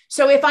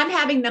 So if I'm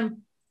having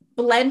them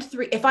blend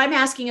 3, if I'm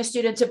asking a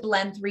student to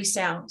blend 3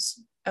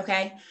 sounds,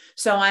 okay.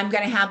 So I'm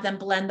going to have them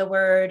blend the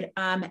word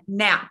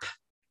nap,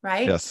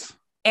 right? Yes.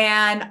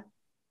 And,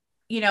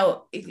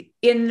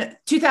 in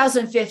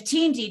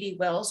 2015, Dee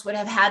Wills would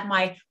have had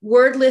my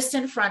word list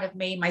in front of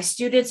me, my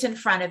students in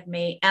front of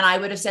me, and I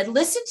would have said,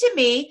 listen to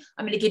me.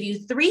 I'm going to give you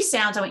 3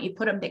 sounds. I want you to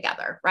put them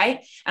together,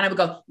 right? And I would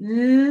go,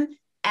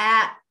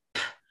 at,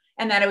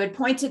 and then I would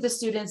point to the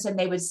students and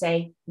they would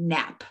say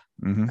nap,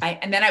 right?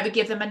 And then I would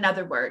give them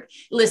another word.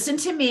 Listen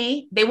to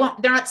me. They're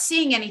not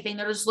seeing anything.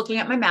 They're just looking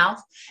at my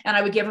mouth. And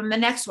I would give them the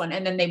next one.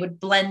 And then they would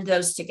blend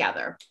those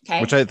together.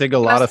 Okay. Which I think a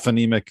lot of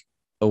phonemic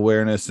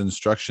awareness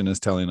instruction is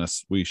telling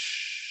us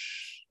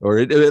or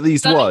it at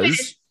least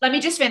was. Let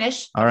me just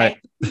finish. All right.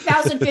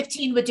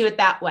 2015 would do it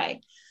that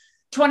way.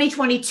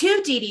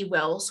 2022 Dee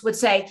Wills would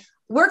say,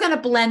 we're going to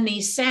blend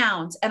these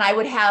sounds. And I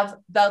would have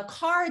the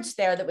cards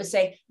there that would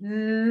say,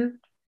 and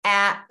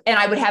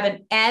I would have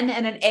an N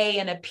and an A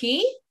and a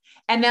P.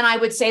 And then I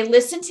would say,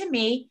 listen to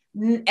me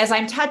as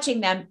I'm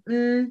touching them,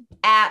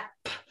 at,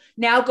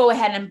 now go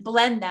ahead and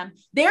blend them.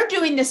 They're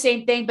doing the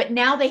same thing, but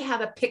now they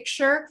have a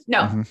picture.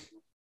 No,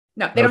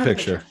 they don't have a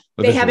picture.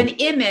 They have an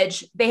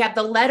image. They have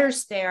the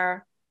letters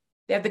there.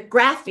 They have the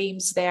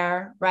graphemes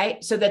there,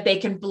 right? So that they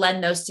can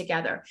blend those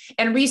together.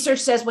 And research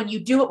says when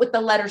you do it with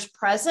the letters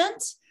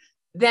present,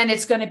 then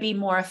it's going to be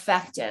more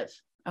effective.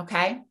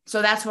 Okay.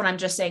 So that's what I'm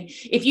just saying.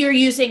 If you're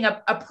using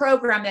a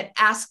program that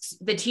asks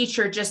the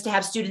teacher just to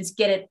have students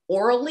get it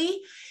orally,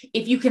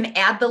 if you can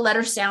add the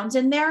letter sounds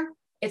in there,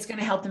 it's going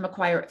to help them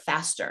acquire it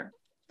faster.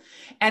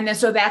 And then,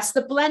 so that's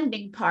the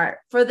blending part.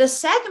 For the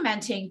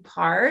segmenting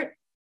part,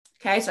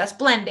 okay, so that's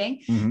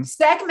blending.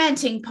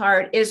 Segmenting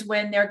part is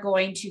when they're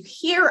going to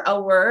hear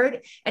a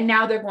word and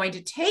now they're going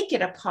to take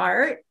it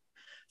apart.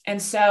 And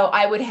so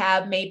I would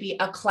have maybe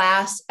a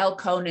class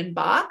Elkonin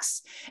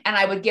box and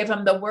I would give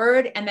them the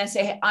word and then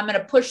say, hey, I'm going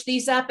to push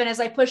these up. And as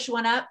I push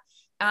one up,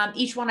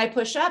 each one I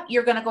push up,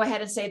 you're going to go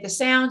ahead and say the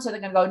sound. So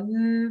they're going to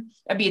go,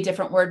 that'd be a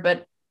different word,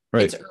 but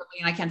it's early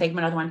and I can't think of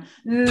another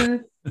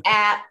one.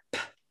 App,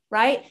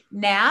 right?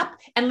 Nap.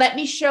 And let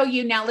me show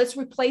you now, let's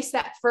replace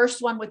that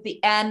first one with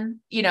the N,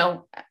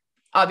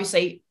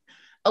 obviously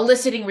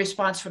eliciting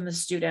response from the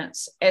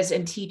students as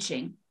in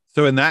teaching.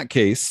 So in that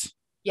case,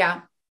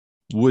 yeah.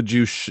 Would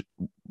you,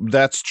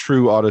 that's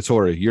true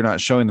auditory. You're not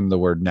showing them the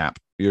word nap.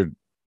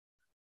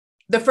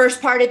 The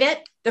first part of it,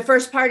 the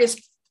first part is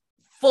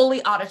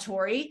fully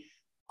auditory,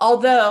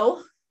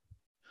 although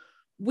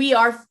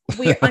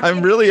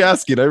I'm really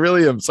asking. I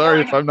really am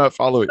sorry if I'm not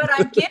following. But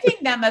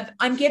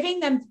I'm giving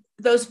them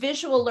those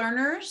visual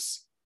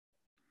learners.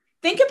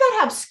 Think about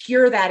how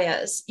obscure that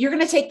is. You're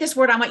going to take this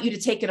word. I want you to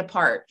take it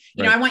apart.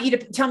 I want you to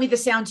tell me the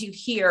sounds you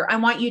hear. I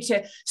want you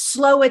to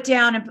slow it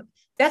down. And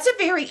that's a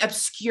very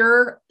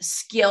obscure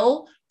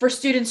skill for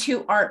students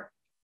who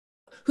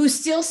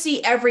still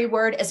see every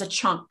word as a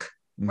chunk,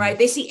 right?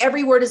 They see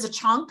every word as a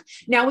chunk.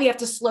 Now we have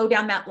to slow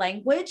down that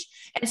language.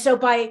 And so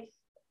by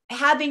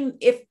having,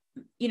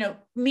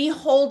 me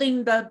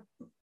holding the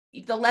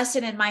the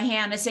lesson in my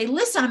hand and say,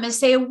 listen, I'm going to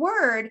say a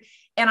word,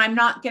 and I'm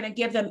not going to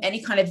give them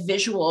any kind of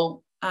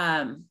visual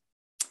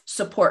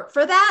support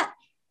for that.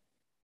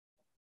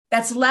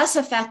 That's less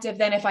effective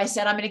than if I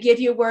said, I'm going to give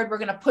you a word. We're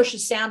going to push a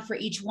sound for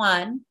each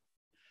one.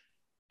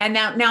 And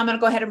now I'm going to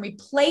go ahead and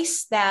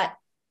replace that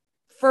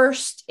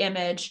first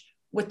image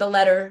with the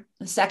letter,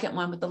 the second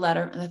one with the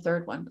letter, and the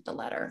third one with the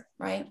letter,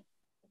 right?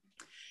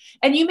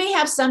 And you may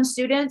have some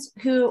students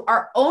who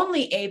are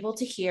only able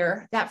to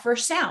hear that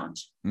first sound,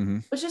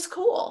 which is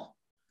cool,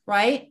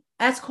 right?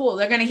 That's cool.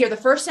 They're going to hear the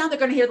first sound. They're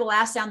going to hear the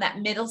last sound. That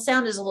middle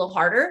sound is a little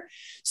harder.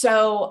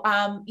 So,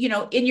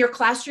 in your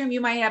classroom, you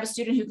might have a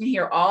student who can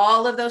hear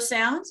all of those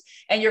sounds,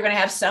 and you're going to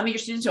have some of your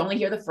students who only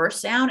hear the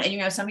first sound, and you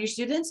have some of your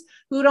students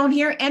who don't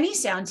hear any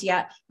sounds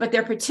yet, but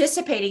they're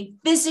participating,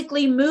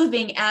 physically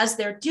moving as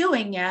they're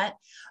doing it.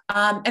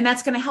 And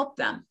that's going to help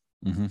them.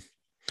 Mm-hmm.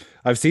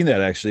 I've seen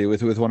that actually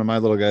with one of my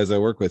little guys I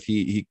work with.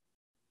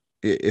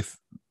 If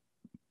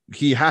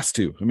he has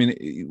to, I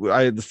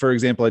mean, for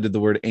example, I did the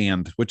word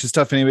 "and," which is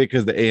tough anyway,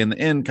 because the A and the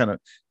N kind of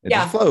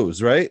just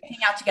flows, right? Hang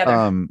out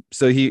together.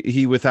 So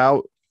he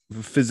without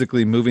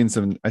physically moving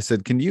some, I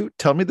said, can you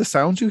tell me the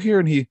sounds you hear?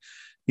 And he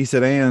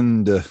said,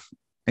 and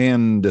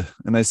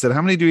I said,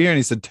 how many do you hear? And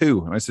he said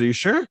 2. And I said, are you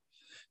sure?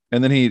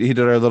 And then he did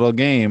our little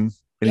game,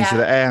 and he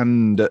said,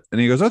 and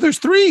he goes, oh, there's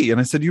 3. And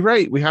I said, you're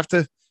right. We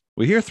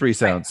hear 3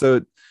 sounds.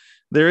 Right. So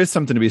there is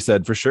something to be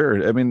said for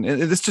sure. I mean,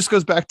 this just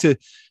goes back to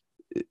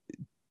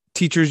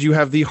teachers. You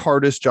have the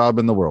hardest job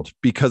in the world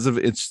because of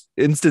its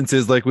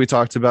instances like we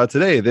talked about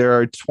today. There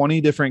are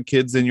 20 different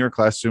kids in your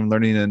classroom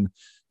learning in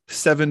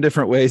 7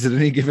 different ways at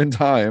any given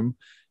time,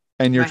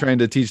 and you're trying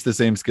to teach the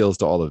same skills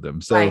to all of them.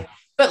 So,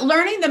 but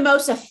learning the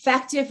most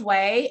effective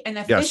way and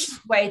efficient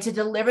way to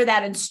deliver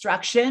that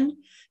instruction,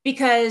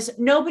 because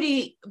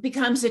nobody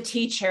becomes a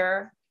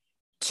teacher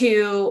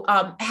to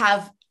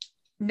have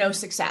no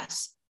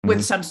success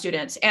with some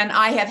students. And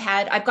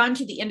I've gone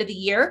to the end of the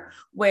year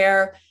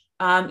where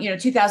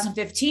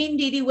 2015,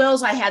 DD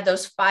Wills, I had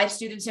those 5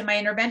 students in my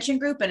intervention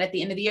group. And at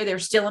the end of the year, they were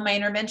still in my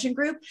intervention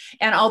group.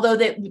 And although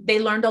they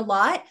learned a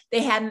lot,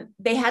 they hadn't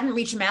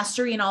reached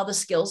mastery in all the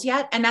skills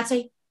yet. And that's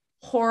a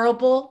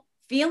horrible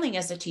feeling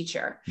as a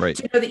teacher, right?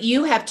 To know that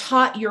you have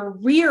taught your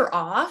rear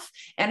off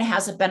and it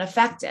hasn't been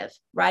effective,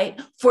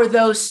 right? For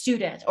those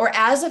students, or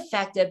as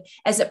effective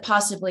as it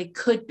possibly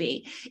could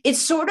be. It's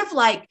sort of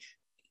like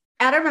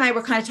Adam and I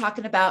were kind of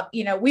talking about,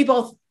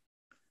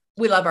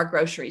 we love our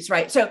groceries,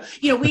 right? So,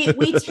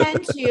 we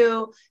tend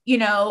to,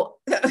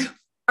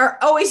 are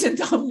always in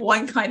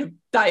one kind of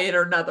diet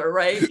or another,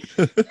 right?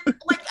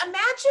 Like,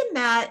 imagine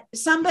that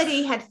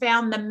somebody had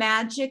found the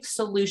magic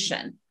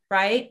solution,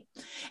 right?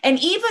 And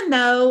even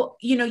though,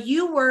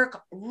 you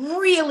work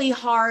really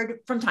hard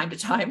from time to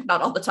time,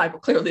 not all the time,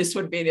 but clearly this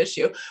wouldn't be an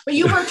issue, but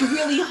you worked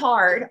really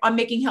hard on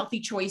making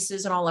healthy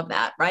choices and all of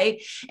that,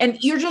 right? And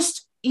you're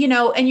just,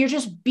 and you're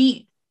just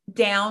beat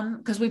down,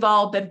 because we've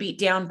all been beat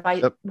down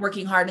by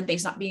working hard and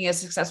things not being as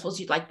successful as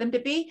you'd like them to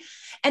be.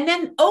 And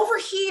then over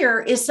here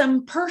is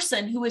some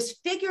person who has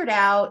figured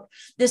out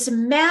this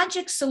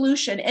magic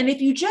solution. And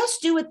if you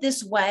just do it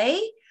this way,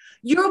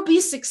 you'll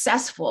be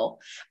successful.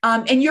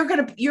 And you're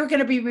going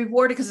to be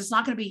rewarded, because it's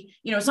not going to be,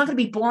 it's not going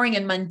to be boring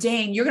and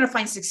mundane. You're going to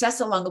find success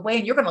along the way,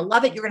 and you're going to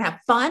love it. You're going to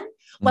have fun.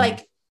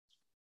 Like,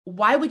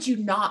 why would you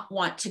not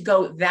want to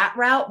go that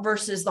route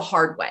versus the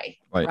hard way?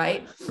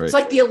 Right. It's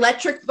like the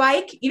electric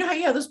bike. You know how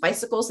you have those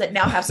bicycles that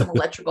now have some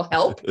electrical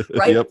help,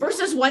 right?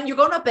 Versus one, you're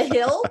going up a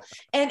hill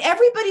and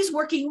everybody's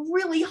working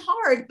really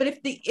hard. But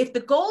if the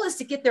goal is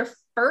to get there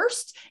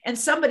first and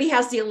somebody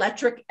has the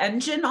electric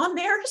engine on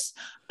theirs,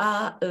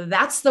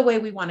 that's the way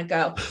we want to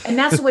go. And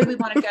that's the way we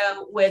want to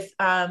go with,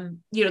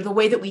 the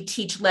way that we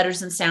teach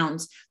letters and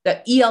sounds,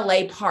 the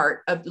ELA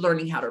part of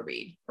learning how to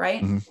read.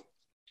 Right. Mm-hmm.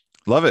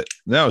 Love it.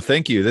 No,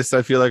 thank you.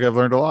 I feel like I've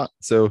learned a lot.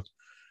 So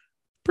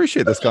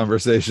appreciate this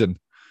conversation.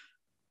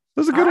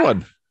 That was a good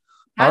one.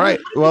 All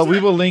right. Well, we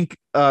will link,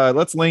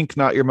 let's link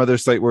Not Your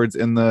Mother's Sight Words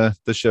in the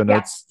show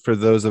notes for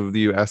those of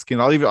you asking.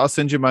 I'll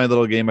send you my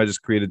little game I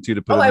just created too,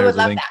 to put in there as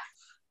a link.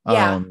 That.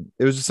 Yeah.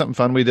 It was just something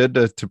fun we did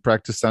to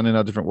practice sounding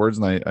out different words.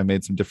 And I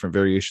made some different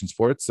variations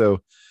for it.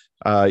 So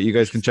you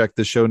guys can check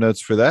the show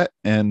notes for that.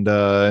 And,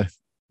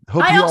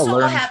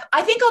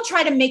 I think I'll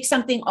try to make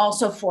something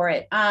also for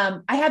it.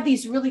 I have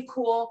these really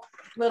cool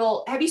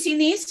have you seen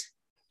these?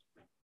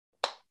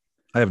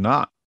 I have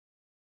not.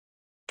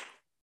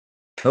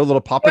 Oh,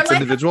 little poppets,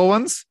 individual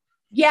ones?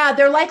 Yeah,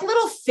 they're like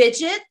little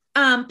fidget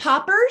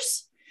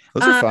poppers.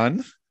 Those are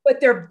fun.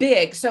 But they're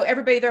big. So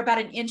they're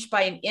about 1 inch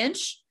by 1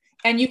 inch.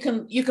 And you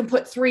can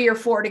put 3 or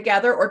 4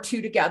 together or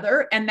 2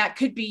 together. And that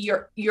could be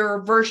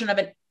your version of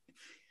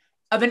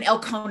an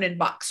Elkonin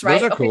box,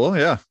 right? Those are cool,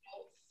 yeah.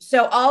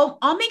 So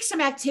I'll make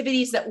some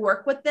activities that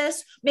work with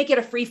this, make it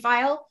a free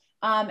file.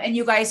 And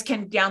you guys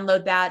can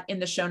download that in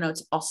the show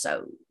notes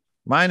also.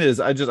 Mine is,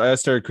 I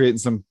started creating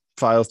some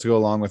files to go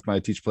along with my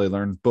Teach, Play,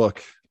 Learn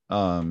book.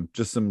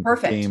 Just some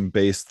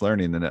game-based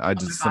learning. And I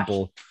did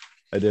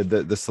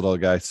this little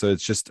guy. So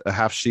it's just a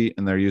half sheet,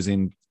 and they're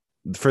using,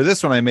 for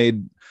this one,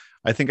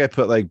 I think I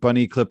put like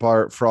bunny clip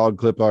art, frog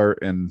clip art,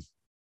 and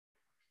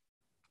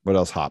what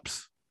else?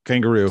 Hops,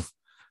 kangaroo.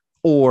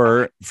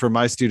 Or for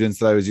my students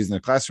that I was using in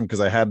the classroom, because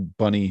I had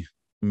bunny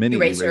mini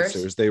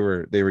erasers, they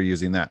were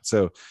using that.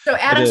 So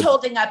Adam's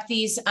holding up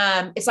these.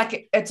 It's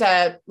like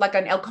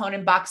an El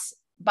Conan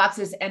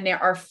boxes, and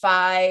there are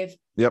 5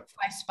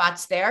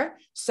 spots there.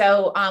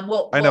 So I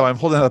know I'm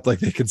holding it up like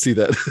they can see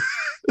that.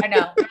 I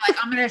know. They're like,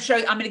 I'm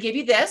going to give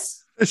you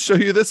this. I'll show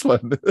you this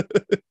one.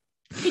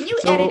 Can you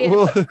edit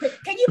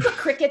it? Can you put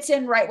crickets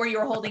in right where you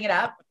were holding it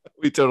up?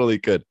 We totally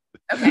could.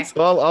 Okay.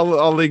 So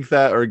I'll link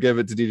that, or give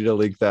it to Didi to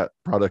link that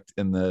product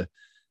in the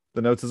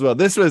notes as well.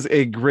 This was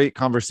a great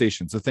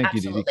conversation. So thank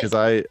you, Didi, because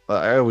I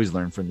always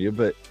learn from you,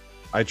 but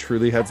I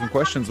truly had some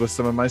questions with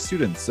some of my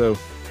students. So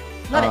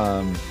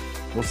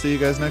we'll see you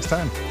guys next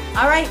time.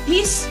 All right.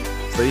 Peace.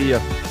 See ya.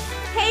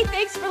 Hey,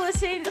 thanks for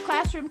listening to the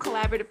Classroom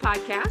Collaborative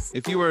Podcast.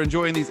 If you are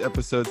enjoying these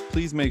episodes,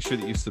 please make sure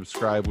that you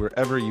subscribe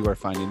wherever you are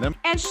finding them.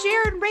 And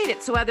share and rate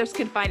it so others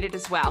can find it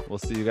as well. We'll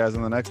see you guys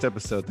on the next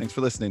episode. Thanks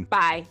for listening.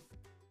 Bye.